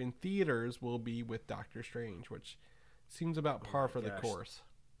 2 trailer in theaters will be with Doctor Strange, which seems about par for the course.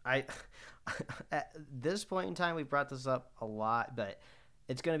 At this point in time, we brought this up a lot, but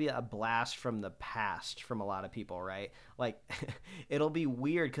it's going to be a blast from the past from a lot of people, right? Like, it'll be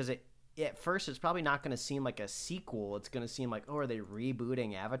weird because at first it's probably not going to seem like a sequel. It's going to seem like, oh, are they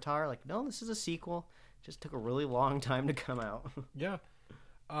rebooting Avatar? Like, no, this is a sequel. It just took a really long time to come out. Yeah.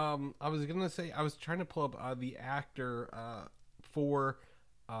 I was gonna say, I was trying to pull up the actor for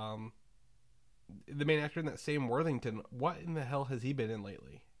the main actor in that, Sam Worthington. What in the hell has he been in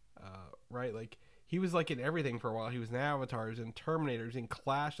lately? Right, like he was like in everything for a while. He was in Avatar, he was in Terminator, he was in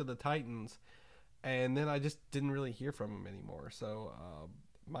Clash of the Titans, and then I just didn't really hear from him anymore. So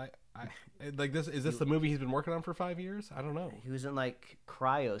is this the movie he's been working on for 5 years? I don't know. He was in like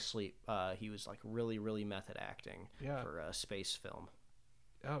Cryo Sleep. He was like really, really method acting for a space film.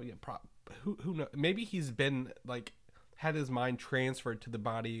 Oh yeah, who knows? Maybe he's been like had his mind transferred to the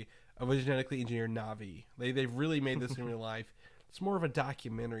body of a genetically engineered Na'vi. They've really made this in real life. It's more of a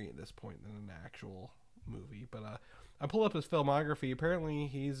documentary at this point than an actual movie. But I pulled up his filmography. Apparently,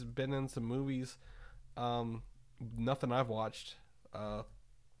 he's been in some movies. Nothing I've watched at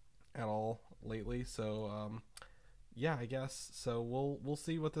all lately. So yeah, I guess so. We'll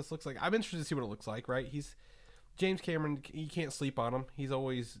see what this looks like. I'm interested to see what it looks like. Right? James Cameron, you can't sleep on him. He's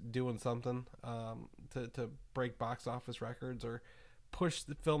always doing something to break box office records or push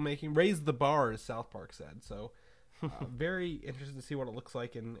the filmmaking, raise the bar, as South Park said. So very interested to see what it looks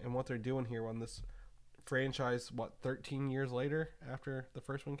like and what they're doing here on this franchise, 13 years later after the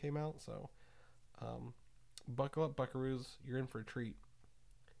first one came out. So buckle up, buckaroos. You're in for a treat.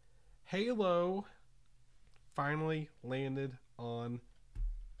 Halo finally landed on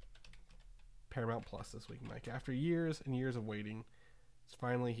Paramount Plus this week, Mike. After years and years of waiting, it's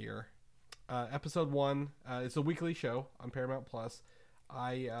finally here. Episode 1, it's a weekly show on Paramount Plus.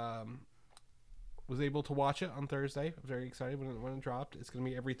 I was able to watch it on Thursday. I'm very excited when it dropped. It's going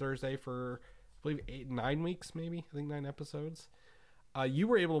to be every Thursday for, I believe, 9 weeks, maybe. I think 9 episodes. You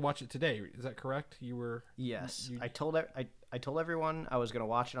were able to watch it today. Is that correct? You were. Yes, I told everyone I was going to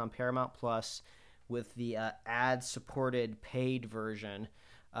watch it on Paramount Plus with the ad-supported paid version.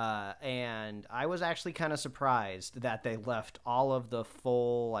 And I was actually kind of surprised that they left all of the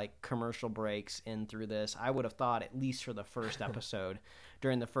full commercial breaks in through this. I would have thought, at least for the first episode,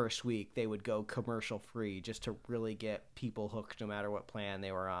 during the first week, they would go commercial free just to really get people hooked no matter what plan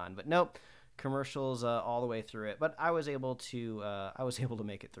they were on. But nope, commercials all the way through it. But I was able to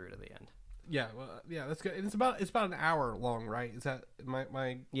make it through to the end. Yeah, well, yeah, that's good. And it's about an hour long, right? Is that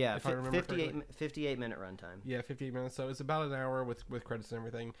my yeah? If I remember 58 minute runtime. Yeah, 58 minutes. So it's about an hour with credits and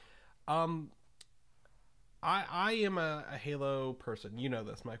everything. I am a Halo person. You know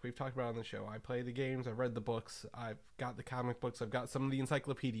this, Mike. We've talked about it on the show. I play the games. I've read the books. I've got the comic books. I've got some of the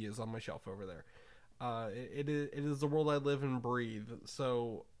encyclopedias on my shelf over there. It is the world I live and breathe.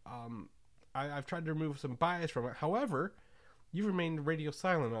 So I've tried to remove some bias from it. However, you remained radio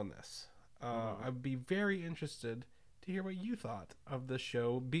silent on this. I'd be very interested to hear what you thought of the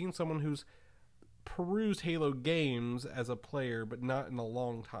show, being someone who's perused Halo games as a player, but not in a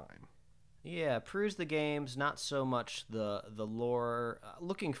long time. Yeah, peruse the games, not so much the lore.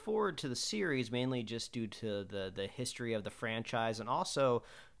 Looking forward to the series, mainly just due to the history of the franchise, and also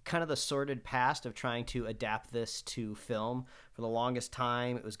kind of the sordid past of trying to adapt this to film. For the longest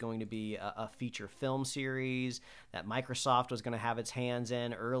time, it was going to be a feature film series that Microsoft was going to have its hands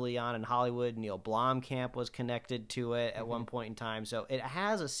in early on in Hollywood. Neil Blomkamp was connected to it at one point in time. So it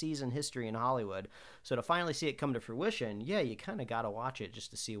has a seasoned history in Hollywood. So to finally see it come to fruition, yeah, you kind of got to watch it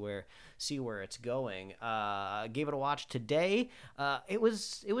just to see where it's going. Gave it a watch today. It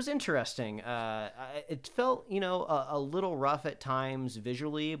was interesting. It felt, a little rough at times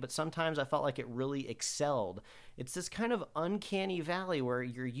visually, but sometimes I felt like it really excelled. It's this kind of uncanny valley where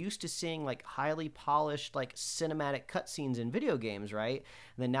you're used to seeing like highly polished like cinematic cutscenes in video games, right?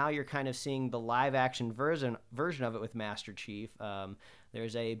 And then now you're kind of seeing the live action version of it with Master Chief.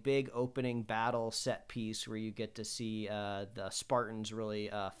 There's a big opening battle set piece where you get to see the Spartans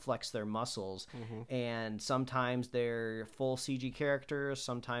really flex their muscles. And sometimes they're full CG characters,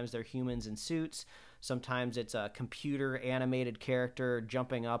 sometimes they're humans in suits. Sometimes it's a computer animated character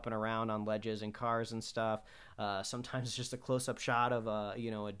jumping up and around on ledges and cars and stuff. Sometimes it's just a close-up shot of a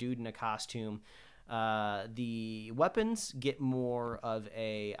dude in a costume. The weapons get more of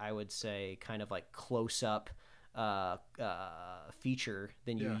a, I would say, kind of like close-up feature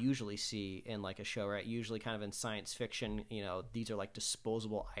than you usually see in like a show, right? Usually kind of in science fiction, these are like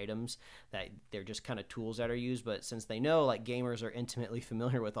disposable items that they're just kind of tools that are used. But since they know like gamers are intimately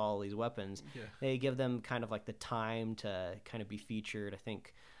familiar with all of these weapons, they give them kind of like the time to kind of be featured. I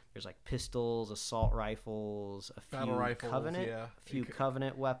think there's like pistols, assault rifles, a few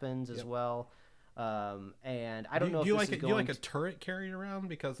Covenant weapons as well. And I don't know if do you like a turret carried around,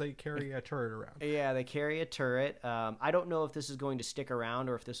 because they carry a turret around? Yeah, they carry a turret. I don't know if this is going to stick around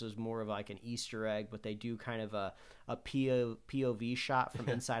or if this is more of like an Easter egg, but they do kind of a POV shot from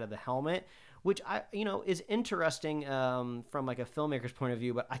inside of the helmet, which is interesting from like a filmmaker's point of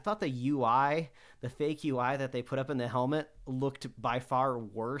view. But I thought the fake UI that they put up in the helmet looked by far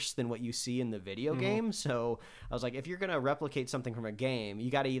worse than what you see in the video game. So I was like, if you're gonna replicate something from a game,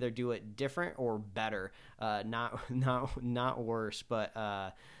 you got to either do it different or better, not worse.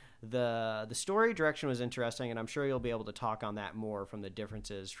 But the story direction was interesting, and I'm sure you'll be able to talk on that more from the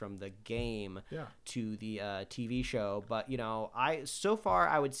differences from the game to the TV show. But so far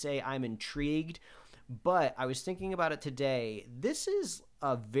I would say I'm intrigued. But I was thinking about it today. This is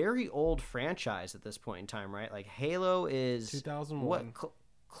a very old franchise at this point in time, right? Like Halo is 2001.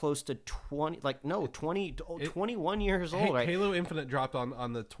 Close to 21 years old, right? Halo Infinite dropped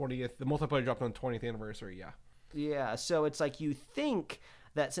on the 20th. The multiplayer dropped on the 20th anniversary. Yeah. So it's like you think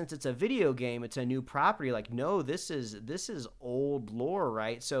that since it's a video game, it's a new property. Like, no, this is old lore,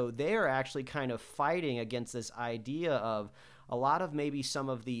 right? So they are actually kind of fighting against this idea of a lot of maybe some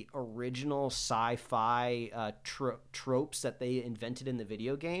of the original sci-fi tropes that they invented in the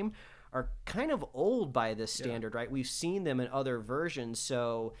video game are kind of old by this standard, right? We've seen them in other versions.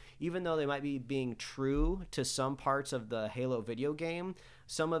 So even though they might be being true to some parts of the Halo video game,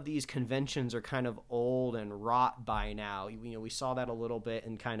 some of these conventions are kind of old and rot by now. We saw that a little bit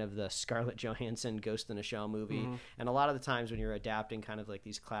in kind of the Scarlett Johansson Ghost in the Shell movie. And a lot of the times when you're adapting kind of like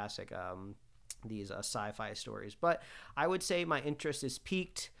these classic sci-fi stories. But I would say my interest is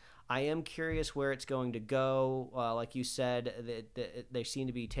piqued. I am curious where it's going to go. Like you said, they seem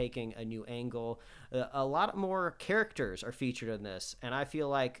to be taking a new angle. A lot more characters are featured in this, and I feel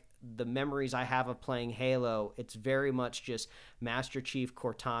like the memories I have of playing Halo, it's very much just Master Chief,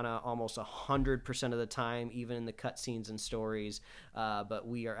 Cortana, almost 100% of the time, even in the cutscenes and stories. But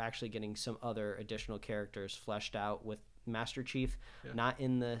we are actually getting some other additional characters fleshed out with Master Chief not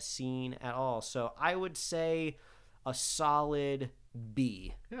in the scene at all. So I would say a solid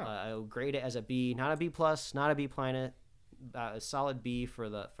B. I would grade it as a B, not a B plus, not a B planet. A solid B for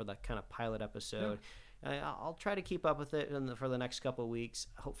the kind of pilot episode. I'll try to keep up with it for the next couple of weeks.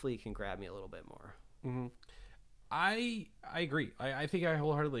 Hopefully, you can grab me a little bit more. I agree. I think I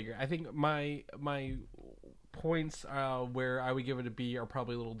wholeheartedly agree. I think my points where I would give it a B are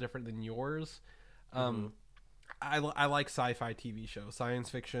probably a little different than yours. I like sci-fi TV shows, science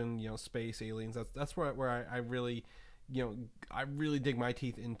fiction, space, aliens. That's where I really, I really dig my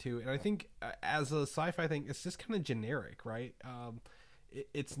teeth into. And I think as a sci-fi thing, it's just kind of generic, right?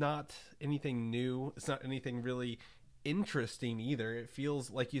 It's not anything new. It's not anything really interesting either. It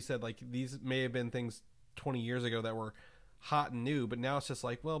feels like you said, like these may have been things 20 years ago that were hot and new, but now it's just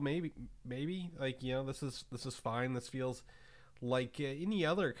like, well, maybe like, this is fine. This feels like any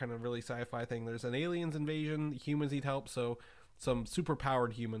other kind of really sci-fi thing. There's an aliens invasion, humans need help, so some super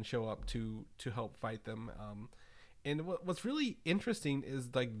powered humans show up to help fight them. And what's really interesting is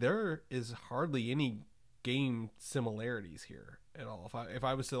like there is hardly any game similarities here at all. If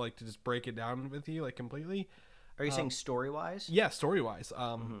I was to like to just break it down with you like completely. Are you saying story wise? Yeah, story wise.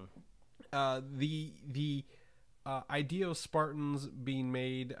 The idea of Spartans being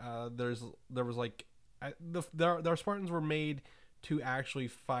made, there are Spartans were made to actually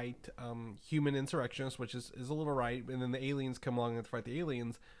fight human insurrectionists, which is a little right, and then the aliens come along and fight the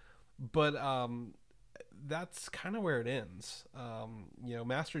aliens, but that's kind of where it ends.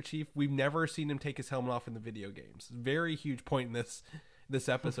 Master Chief, we've never seen him take his helmet off in the video games. Very huge point in this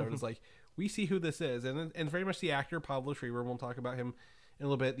episode is like we see who this is, and very much the actor Pablo Schreiber. We'll talk about him in a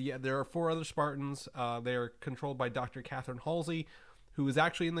little bit. Yeah, there are 4 other Spartans. They are controlled by Dr. Catherine Halsey, who is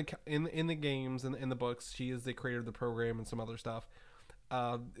actually in the games and in the books. She is the creator of the program and some other stuff.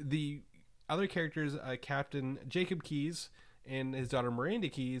 The other characters, Captain Jacob Keyes and his daughter Miranda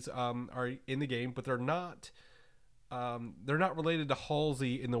Keyes, are in the game, but they're not related to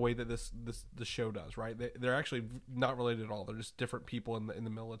Halsey in the way that the show does. Right? They're actually not related at all. They're just different people in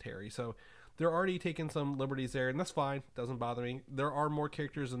the military. So they're already taking some liberties there, and that's fine. Doesn't bother me. There are more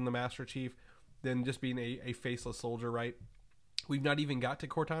characters in the Master Chief than just being a faceless soldier, right? We've not even got to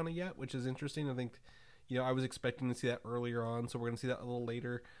Cortana yet, which is interesting. I think, I was expecting to see that earlier on, so we're going to see that a little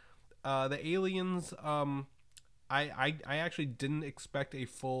later. The aliens, I actually didn't expect a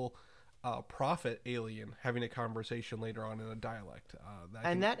full prophet alien having a conversation later on in a dialect.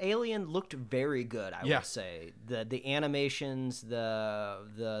 That alien looked very good, I would say. The animations,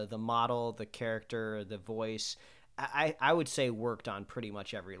 the model, the character, the voice, I would say worked on pretty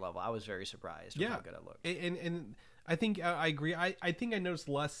much every level. I was very surprised with how good it looked. And I think I agree. I think I noticed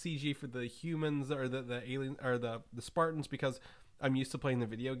less CG for the humans or the alien or the Spartans because I'm used to playing the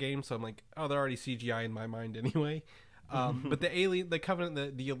video game, so I'm like, oh, they're already CGI in my mind anyway. But the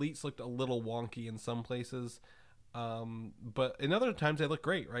Covenant, the elites looked a little wonky in some places, but in other times they look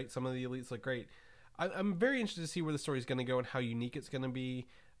great. Right, some of the elites look great. I'm very interested to see where the story is going to go and how unique it's going to be.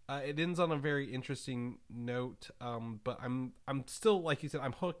 It ends on a very interesting note, but I'm still, like you said,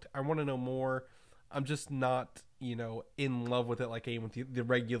 I'm hooked. I want to know more. I'm just not, in love with it like I am with the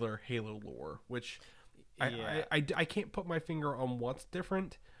regular Halo lore, which I can't put my finger on what's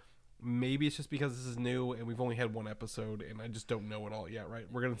different. Maybe it's just because this is new and we've only had 1 episode and I just don't know it all yet, right?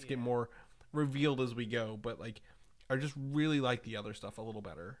 We're going to get more revealed as we go, but like I just really like the other stuff a little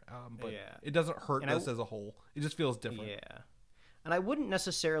better. But it doesn't hurt us as a whole. It just feels different. Yeah. And I wouldn't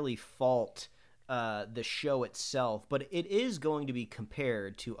necessarily fault the show itself, but it is going to be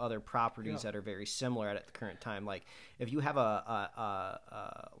compared to other properties that are very similar at the current time. Like if you have a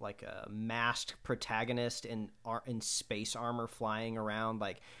masked protagonist in space armor flying around,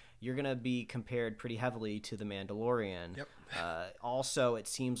 like you're gonna be compared pretty heavily to The Mandalorian. Yep. Also, it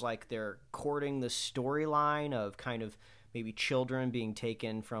seems like they're courting the storyline of kind of maybe children being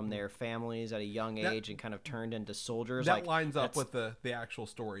taken from their families at a young age and kind of turned into soldiers. That lines up with the actual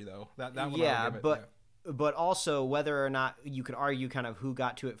story, though. That one but also whether or not you could argue kind of who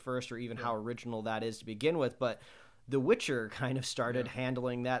got to it first or even how original that is to begin with. But The Witcher kind of started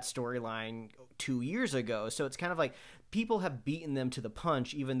handling that storyline 2 years ago. So it's kind of like people have beaten them to the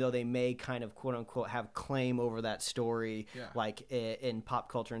punch, even though they may kind of quote unquote have claim over that story, like in pop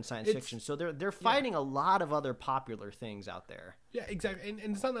culture and science fiction. So they're fighting a lot of other popular things out there. Yeah, exactly. And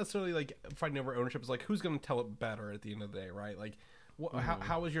it's not necessarily like fighting over ownership. It's like who's going to tell it better at the end of the day, right? Like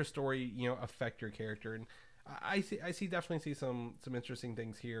how does your story affect your character? And I definitely see some interesting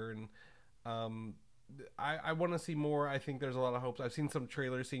things here, and I want to see more. I think there's a lot of hopes. I've seen some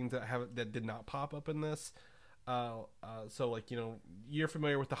trailer scenes that did not pop up in this. So like you're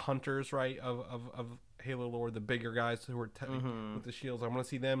familiar with the hunters, right? Of Halo lore, the bigger guys who are with the shields. I want to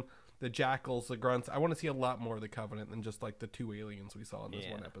see them the jackals, the grunts. I want to see a lot more of the Covenant than just like the 2 aliens we saw in this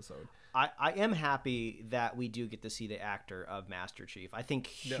one episode. I am happy that we do get to see the actor of Master Chief. I think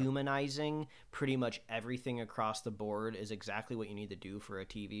humanizing pretty much everything across the board is exactly what you need to do for a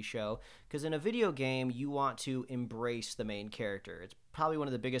TV show. Because in a video game, you want to embrace the main character. It's probably one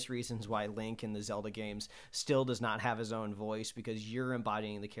of the biggest reasons why Link in the Zelda games still does not have his own voice, because you're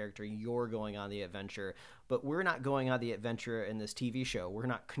embodying the character, you're going on the adventure. But we're not going on the adventure in this TV show. We're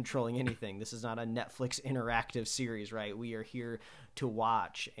not controlling anything. This is not a Netflix interactive series, right? We are here to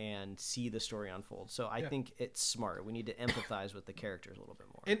watch and see the story unfold. So I think it's smart. We need to empathize with the characters a little bit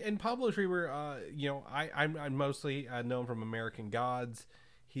more. And Pablo Schreiber, I'm mostly known from American Gods.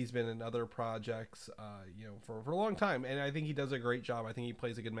 He's been in other projects, for a long time, and I think he does a great job. I think he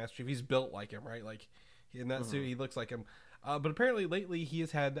plays a good Master Chief. He's built like him, right? Like in that suit, he looks like him. But apparently, lately, he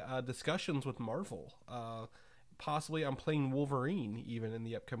has had discussions with Marvel, possibly on playing Wolverine, even in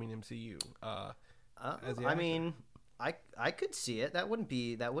the upcoming MCU. I could see it. That wouldn't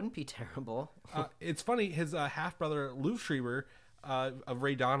be terrible. It's funny. His half brother Lou Schreiber, of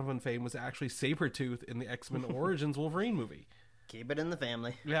Ray Donovan fame, was actually Sabretooth in the X-Men Origins Wolverine movie. Keep it in the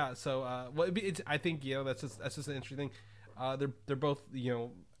family. Yeah. So, I think that's just an interesting thing. They're both,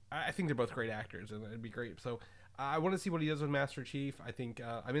 I think they're both great actors, and it'd be great. So, I want to see what he does with Master Chief. I think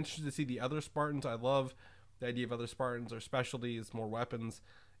I'm interested to see the other Spartans. I love the idea of other Spartans. Their specialty is more weapons,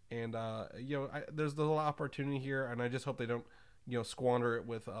 and there's a lot of opportunity here, and I just hope they don't squander it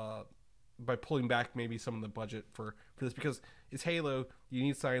with by pulling back maybe some of the budget for this, because it's Halo. You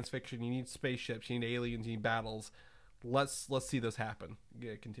need science fiction, you need spaceships, you need aliens, you need battles. Let's see this happen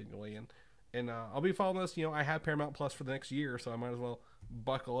continually, and I'll be following this. I have Paramount Plus for the next year, so I might as well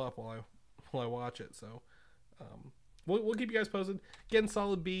buckle up while I watch it. So we'll keep you guys posted. Again,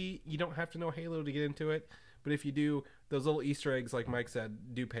 solid B. You don't have to know Halo to get into it, but if you do, those little Easter eggs, like Mike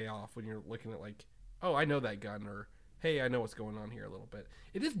said, do pay off when you're looking at like, oh, I know that gun, or hey, I know what's going on here a little bit.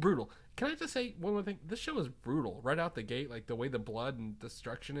 It is brutal. Can I just say one more thing? This show is brutal right out the gate, like the way the blood and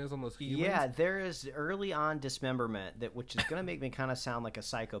destruction is on those humans. Yeah, there is early on dismemberment, which is going to make me kind of sound like a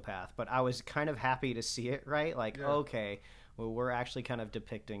psychopath, but I was kind of happy to see it, right? Like, okay, well, we're actually kind of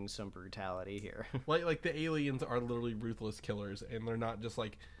depicting some brutality here. like the aliens are literally ruthless killers, and they're not just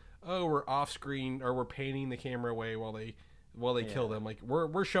like, oh, we're off screen or we're painting the camera away while they kill them. Like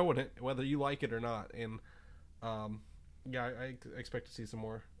we're showing it whether you like it or not. And I expect to see some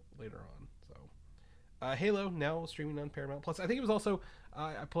more later on. So Halo now streaming on Paramount Plus. I think it was also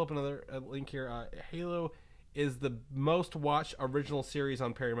I pull up another link here. Halo is the most watched original series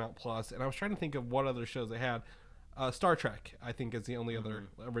on Paramount Plus, and I was trying to think of what other shows they had. Star Trek, I think, is the only other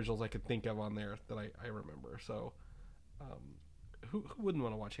originals I could think of on there that I remember. So, who wouldn't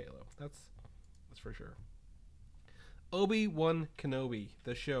want to watch Halo? That's for sure. Obi-Wan Kenobi,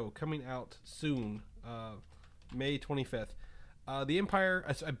 the show, coming out soon, May 25th. The Empire,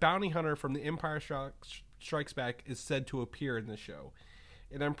 a bounty hunter from the Empire Strikes Back, is said to appear in the show,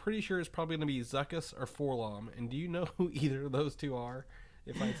 and I'm pretty sure it's probably going to be Zuckuss or Forlom. And do you know who either of those two are?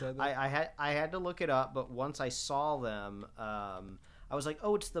 If I said that, I had to look it up, but once I saw them, I was like,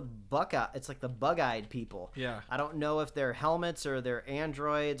 oh, it's like the bug-eyed people. Yeah. I don't know if they're helmets or they're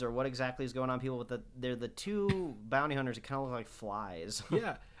androids or what exactly is going on. People, but they're the two bounty hunters that kind of look like flies.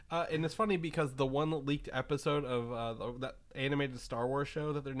 Yeah. And it's funny because the one leaked episode of that animated Star Wars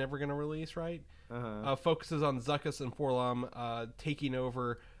show that they're never going to release, right? Focuses on Zuckuss and Forlom taking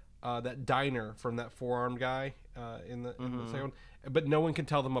over that diner from that four-armed guy in the second one. But no one can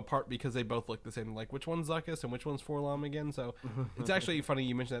tell them apart because they both look the same. Like, which one's Zuckuss and which one's Forlom again? So it's actually funny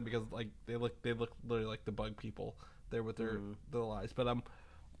you mentioned that, because like they look literally like the bug people there with their little eyes. But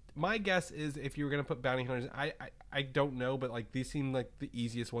my guess is if you were gonna put bounty hunters, I don't know, but like these seem like the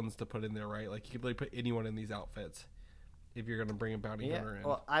easiest ones to put in there, right? Like you could really put anyone in these outfits if you're gonna bring a bounty hunter in.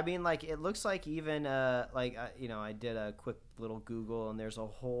 Well, I mean, like it looks like even I did a quick little Google, and there's a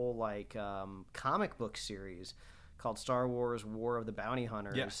whole like comic book series called Star Wars War of the Bounty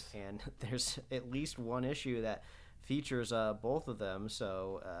Hunters. Yes. And there's at least one issue that features both of them,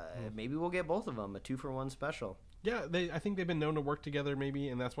 so maybe we'll get both of them, a 2-for-1 special. Yeah, I think they've been known to work together, maybe,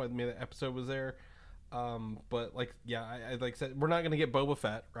 and that's why maybe the episode was there. But like, yeah, I like I said, we're not going to get Boba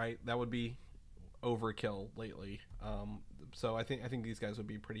Fett, right? That would be overkill lately. So I think these guys would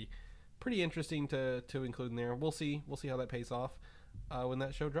be pretty interesting to include in there. We'll see how that pays off when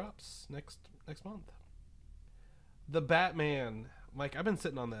that show drops next month. The Batman, Mike, I've been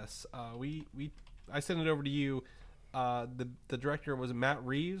sitting on this. I sent it over to you. The director was Matt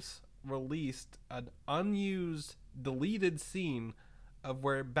Reeves, released an unused, deleted scene of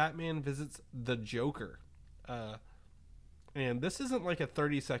where Batman visits the Joker. And this isn't like a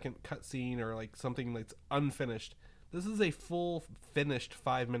 30-second cutscene or like something that's unfinished. This is a full finished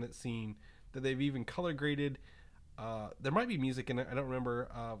 5-minute scene that they've even color graded. There might be music in it, I don't remember.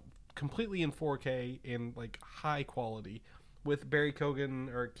 Completely in 4K in like high quality, with Barry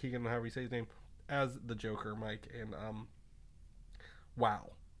Keoghan, or Keegan, however you say his name, as the Joker, Mike. And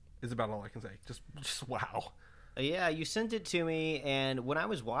wow is about all I can say. Just wow. Yeah, you sent it to me, and when I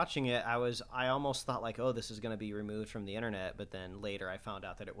was watching it, I almost thought like, oh, this is going to be removed from the internet, but then later I found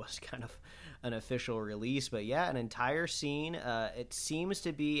out that it was kind of an official release. But yeah, an entire scene. It seems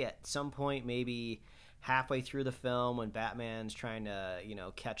to be at some point maybe halfway through the film when Batman's trying to,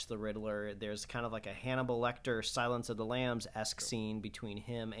 catch the Riddler. There's kind of like a Hannibal Lecter Silence of the Lambs-esque scene between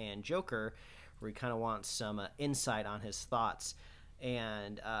him and Joker, where he kind of wants some insight on his thoughts.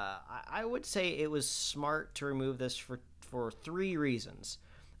 And I would say it was smart to remove this for 3 reasons.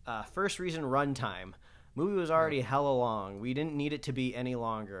 First reason, runtime. Movie was already hella long. We didn't need it to be any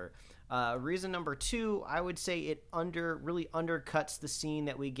longer. Reason number 2, I would say it really undercuts the scene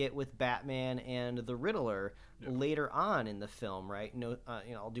that we get with Batman and the Riddler later on in the film, right?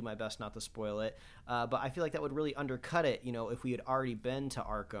 I'll do my best not to spoil it, but I feel like that would really undercut it. If we had already been to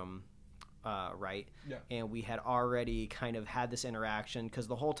Arkham. Right? Yeah. And we had already kind of had this interaction, because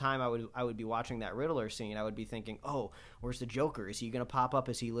the whole time I would be watching that Riddler scene, I would be thinking, oh, where's the Joker? Is he going to pop up?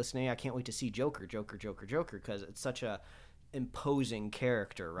 Is he listening? I can't wait to see Joker, because it's such a imposing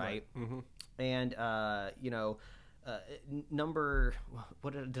character, right? Mm-hmm. And,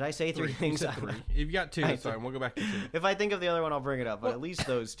 what did I say? 3 things? 3. You've got 2, sorry, we'll go back to 2. If I think of the other one, I'll bring it up, but at least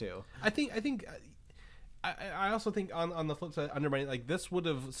those 2. I also think on the flip side, undermining, like, this would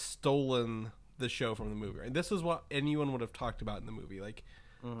have stolen the show from the movie, right? This is what anyone would have talked about in the movie, like,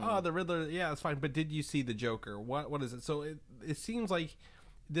 oh, the Riddler, yeah, it's fine, but did you see the Joker? What is it? So it seems like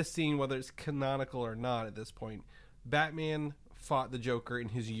this scene, whether it's canonical or not at this point, Batman fought the Joker in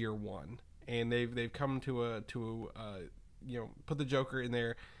his year 1, and they've come to put the Joker in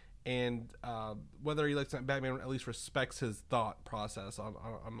there. And whether he likes Batman, at least respects his thought process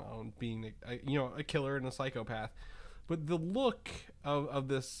on being a killer and a psychopath. But the look of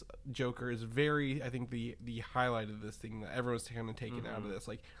this Joker is very, I think, the highlight of this thing that everyone's kind of taken out of this.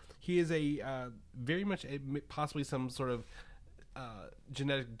 Like, he is very much possibly some sort of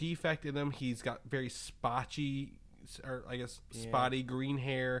genetic defect in him. He's got very spotty, or I guess spotty green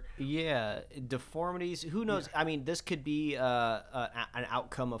hair. Yeah, deformities. Who knows? Yeah. I mean, this could be an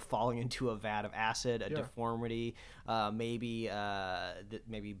outcome of falling into a vat of acid, deformity. Maybe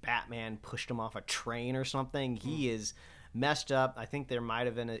Batman pushed him off a train or something. He is messed up. I think there might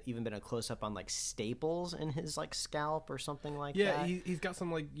have even been a close up on like staples in his like scalp or something like that. Yeah, he's got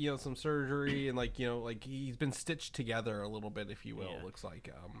some some surgery, and like he's been stitched together a little bit, if you will. It looks like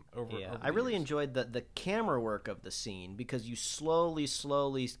over. Yeah, I really enjoyed the camera work of the scene, because you slowly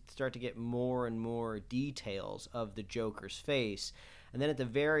start to get more and more details of the Joker's face. And then at the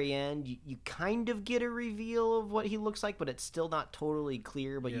very end, you kind of get a reveal of what he looks like, but it's still not totally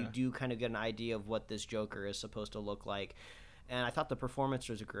clear. But you do kind of get an idea of what this Joker is supposed to look like. And I thought the performance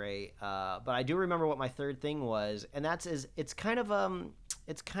was great. But I do remember what my third thing was, and it's kind of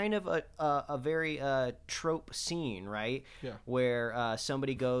a very trope scene, right? Yeah. Where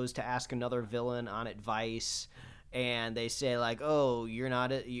somebody goes to ask another villain on advice, and they say like, oh,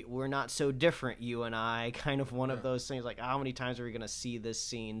 we're not so different, you and I, kind of one of those things. Like, how many times are we going to see this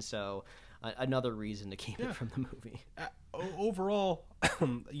scene? So another reason to keep it from the movie. Overall,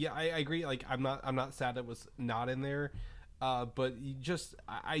 I agree. Like, I'm not sad it was not in there, but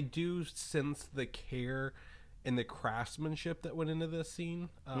I do sense the care and the craftsmanship that went into this scene.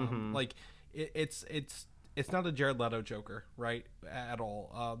 Like, it's not a Jared Leto Joker, right, at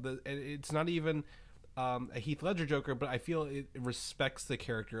all. It's not even a Heath Ledger Joker, but I feel it respects the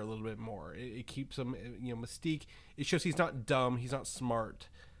character a little bit more. It keeps him, mystique. It shows he's not dumb, he's not smart,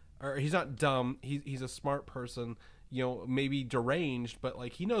 or he's not dumb. He's a smart person, maybe deranged, but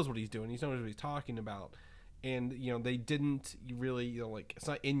like, he knows what he's doing. He knows what he's talking about. And they didn't really, like, it's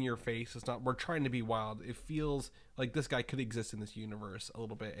not in your face. It's not, we're trying to be wild. It feels like this guy could exist in this universe a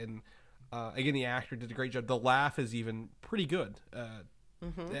little bit. And again, the actor did a great job. The laugh is even pretty good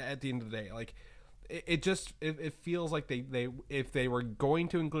at the end of the day. Like, it feels like they if they were going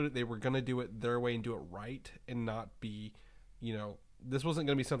to include it, they were going to do it their way and do it right, and not be, this wasn't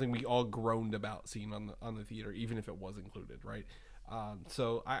going to be something we all groaned about seeing on the theater, even if it was included, right?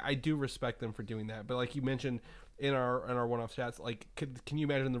 So I do respect them for doing that. But like you mentioned in our one-off chats, like, can you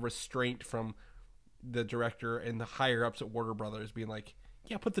imagine the restraint from the director and the higher ups at Warner Brothers being like,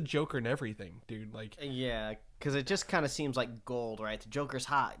 yeah, put the Joker in everything, dude? Like, yeah, because it just kind of seems like gold, right? The Joker's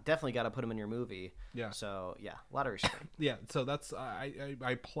hot. Definitely got to put him in your movie. Yeah. So yeah, a lot of respect. Yeah. So that's I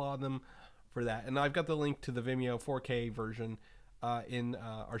applaud them for that, and I've got the link to the Vimeo 4K version in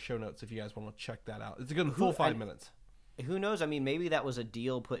our show notes if you guys want to check that out. It's a good full 5 minutes. Who knows? I mean, maybe that was a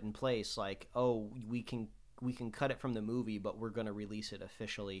deal put in place, like, oh, we can cut it from the movie, but we're going to release it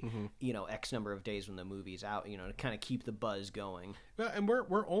officially, X number of days when the movie's out, to kind of keep the buzz going. And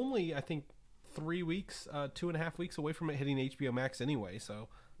we're only, I think, 3 weeks, 2.5 weeks away from it hitting HBO Max anyway. So,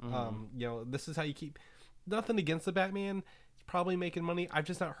 this is how you keep. Nothing against the Batman. It's probably making money. I've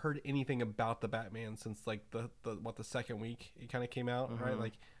just not heard anything about the Batman since like the second week it kind of came out, right?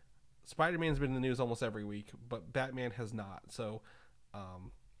 Like Spider-Man's been in the news almost every week, but Batman has not. So,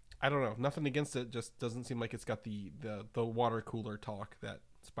 I don't know. Nothing against it. Just doesn't seem like it's got the water cooler talk that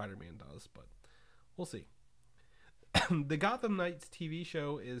Spider-Man does. But we'll see. The Gotham Knights TV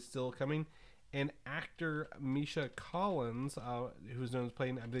show is still coming, and actor Misha Collins, who's known as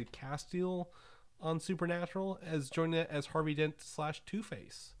playing the Castiel on Supernatural, has joined it as Harvey Dent /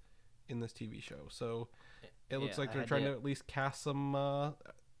 Two-Face in this TV show. So it looks like they're trying to at least cast some, or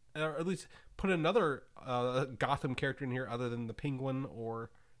at least put another Gotham character in here other than the Penguin or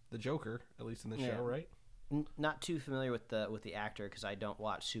the Joker, at least in the show, right? Not too familiar with the actor because I don't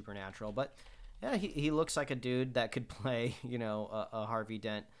watch Supernatural, but yeah, he looks like a dude that could play, a Harvey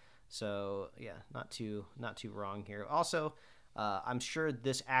Dent. So yeah, not too wrong here. Also, I'm sure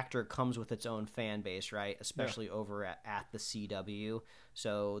this actor comes with its own fan base, right? Especially over at the CW.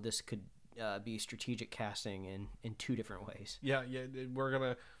 So this could be strategic casting in two different ways. Yeah, we're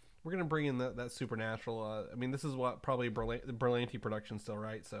gonna bring in that Supernatural. I mean, this is what probably Berlanti production still,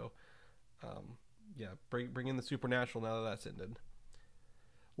 right? So, bring in the Supernatural now that that's ended.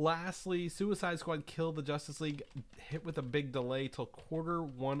 Lastly, Suicide Squad Kill the Justice League hit with a big delay till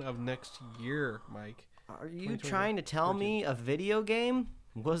Q1 of next year, Mike. Are you trying to tell me a video game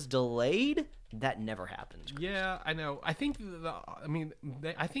was delayed? That never happens. Yeah, I know. I think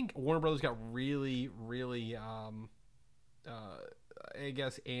I think Warner Brothers got really, really, I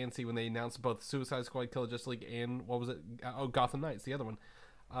guess, antsy when they announced both Suicide Squad Kill the Justice League and what was it? Gotham Knights, the other one.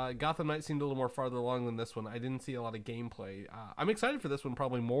 Gotham Knights seemed a little more farther along than this one. I didn't see a lot of gameplay. I'm excited for this one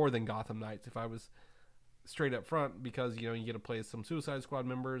probably more than Gotham Knights if I was straight up front, because you get to play some Suicide Squad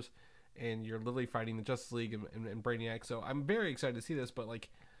members and you're literally fighting the Justice League and Brainiac. So I'm very excited to see this, but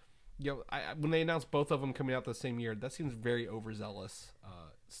when they announced both of them coming out the same year, that seems very overzealous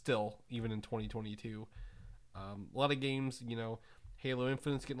still, even in 2022. A lot of games, Halo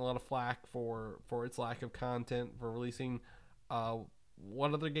Infinite's getting a lot of flack for its lack of content, for releasing.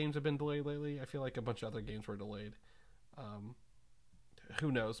 What other games have been delayed lately? I feel like a bunch of other games were delayed.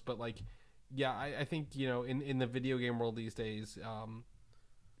 Who knows? But I think in the video game world these days,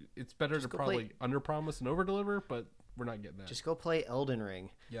 it's better to probably underpromise and overdeliver, but we're not getting that. Just go play Elden Ring.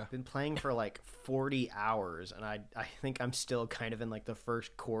 Yeah, been playing for 40 hours, and I think I'm still kind of in the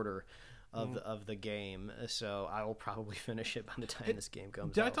first quarter of the game, so I will probably finish it by the time this game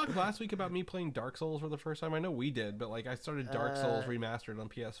comes out. Did I talk last week about me playing Dark Souls for the first time? I know we did, but I started Dark Souls Remastered on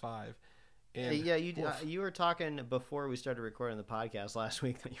PS5. And, yeah, you were talking before we started recording the podcast last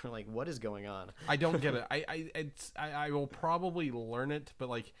week that you were like, "What is going on?" I don't get it. I will probably learn it, but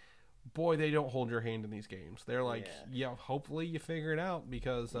boy, they don't hold your hand in these games. They're hopefully you figure it out,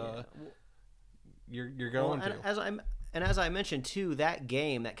 because you're going to. As I mentioned too, that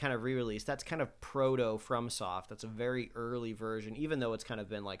game, that kind of re-release, that's kind of proto FromSoft. That's a very early version, even though it's kind of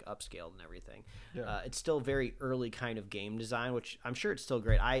been upscaled and everything. Yeah. It's still very early kind of game design, which I'm sure it's still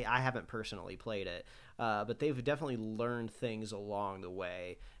great. I haven't personally played it, but they've definitely learned things along the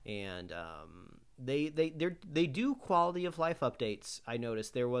way, and they do quality of life updates. I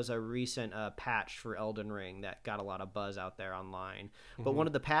noticed there was a recent patch for Elden Ring that got a lot of buzz out there online. But one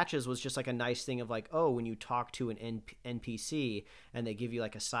of the patches was just a nice thing of when you talk to an NPC and they give you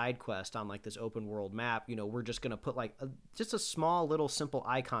a side quest on this open world map, we're just gonna put just a small little simple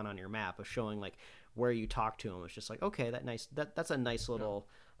icon on your map of showing where you talk to them. It's just okay, that's a nice little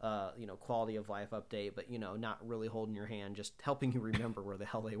quality of life update, but not really holding your hand, just helping you remember where the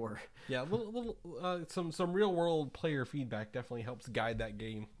hell they were. Yeah, some real world player feedback definitely helps guide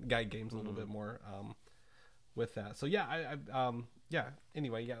games a little bit more with that. So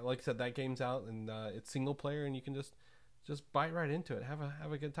anyway, like I said, that game's out, and it's single player, and you can just bite right into it,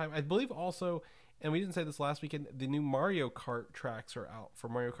 have a good time. I believe also, and we didn't say this last weekend, the new Mario Kart tracks are out for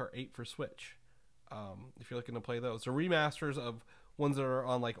Mario Kart 8 for Switch. If you're looking to play those, they're remasters of ones that are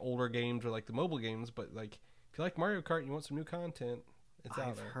on older games or the mobile games, but if you like Mario Kart and you want some new content, it's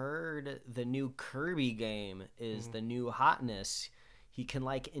out there. I've heard the new Kirby game is the new hotness. he can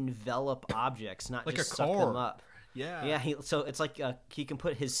like envelop objects, not like just a suck core. them up. Yeah. So it's like he can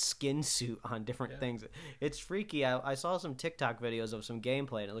put his skin suit on different things. It's freaky. I saw some TikTok videos of some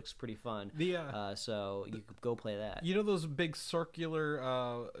gameplay, and it looks pretty fun. So you could go play that. You know those big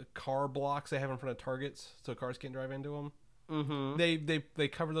circular car blocks they have in front of Targets so cars can't drive into them? Mm-hmm. They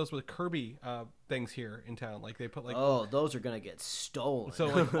cover those with Kirby things here in town. Like they put like those are gonna get stolen. So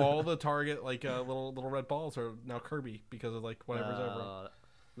like all the Target like little red balls are now Kirby because of like whatever's over.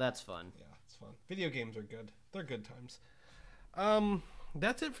 That's fun. Yeah, it's fun. Video games are good. They're good times.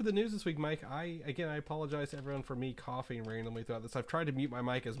 That's it for the news this week, Mike. I apologize to everyone for me coughing randomly throughout this. I've tried to mute my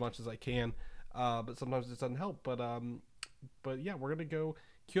mic as much as I can, but sometimes it doesn't help. But yeah, we're gonna go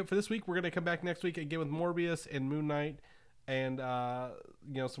queue up for this week. We're gonna come back next week again with Morbius and Moon Knight, and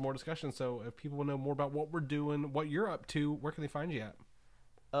some more discussion. So if people want to know more about what we're doing, what you're up to, where can they find you at?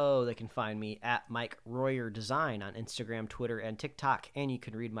 They can find me at Mike Royer Design on Instagram, Twitter, and TikTok, and you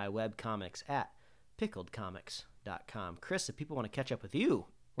can read my web comics at pickledcomics.com. Chris, if people want to catch up with you,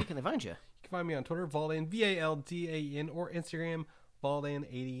 where can they find you? You can find me on Twitter, Valdan, VALDAN, or Instagram,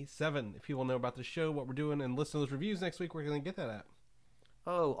 Valdan87. If people know about the show, what we're doing, and listen to those reviews next week, where can they get that at?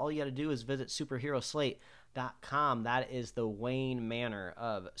 All you got to do is visit superheroslate.com. That is the Wayne Manor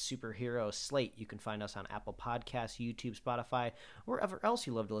of Superhero Slate. You can find us on Apple Podcasts, YouTube, Spotify, wherever else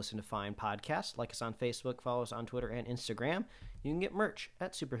you love to listen to fine podcasts. Like us on Facebook, follow us on Twitter and Instagram. You can get merch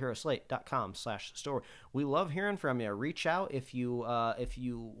at superheroslate.com/store. We love hearing from you. Reach out if you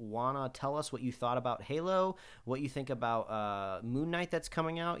want to tell us what you thought about Halo, what you think about Moon Knight that's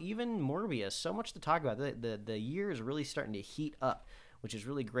coming out, even Morbius. So much to talk about. The year is really starting to heat up, which is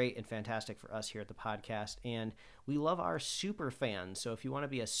really great and fantastic for us here at the podcast. And we love our super fans. So if you want to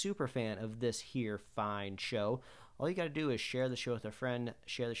be a super fan of this here fine show, all you got to do is share the show with a friend,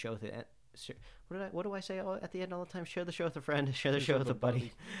 share the show with what do I say at the end all the time? Share the show with a friend, share the show with a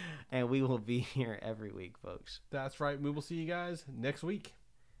buddy. And we will be here every week, folks. That's right. We will see you guys next week.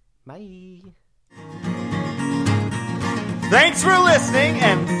 Bye. Thanks for listening,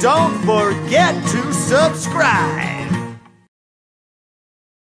 and don't forget to subscribe.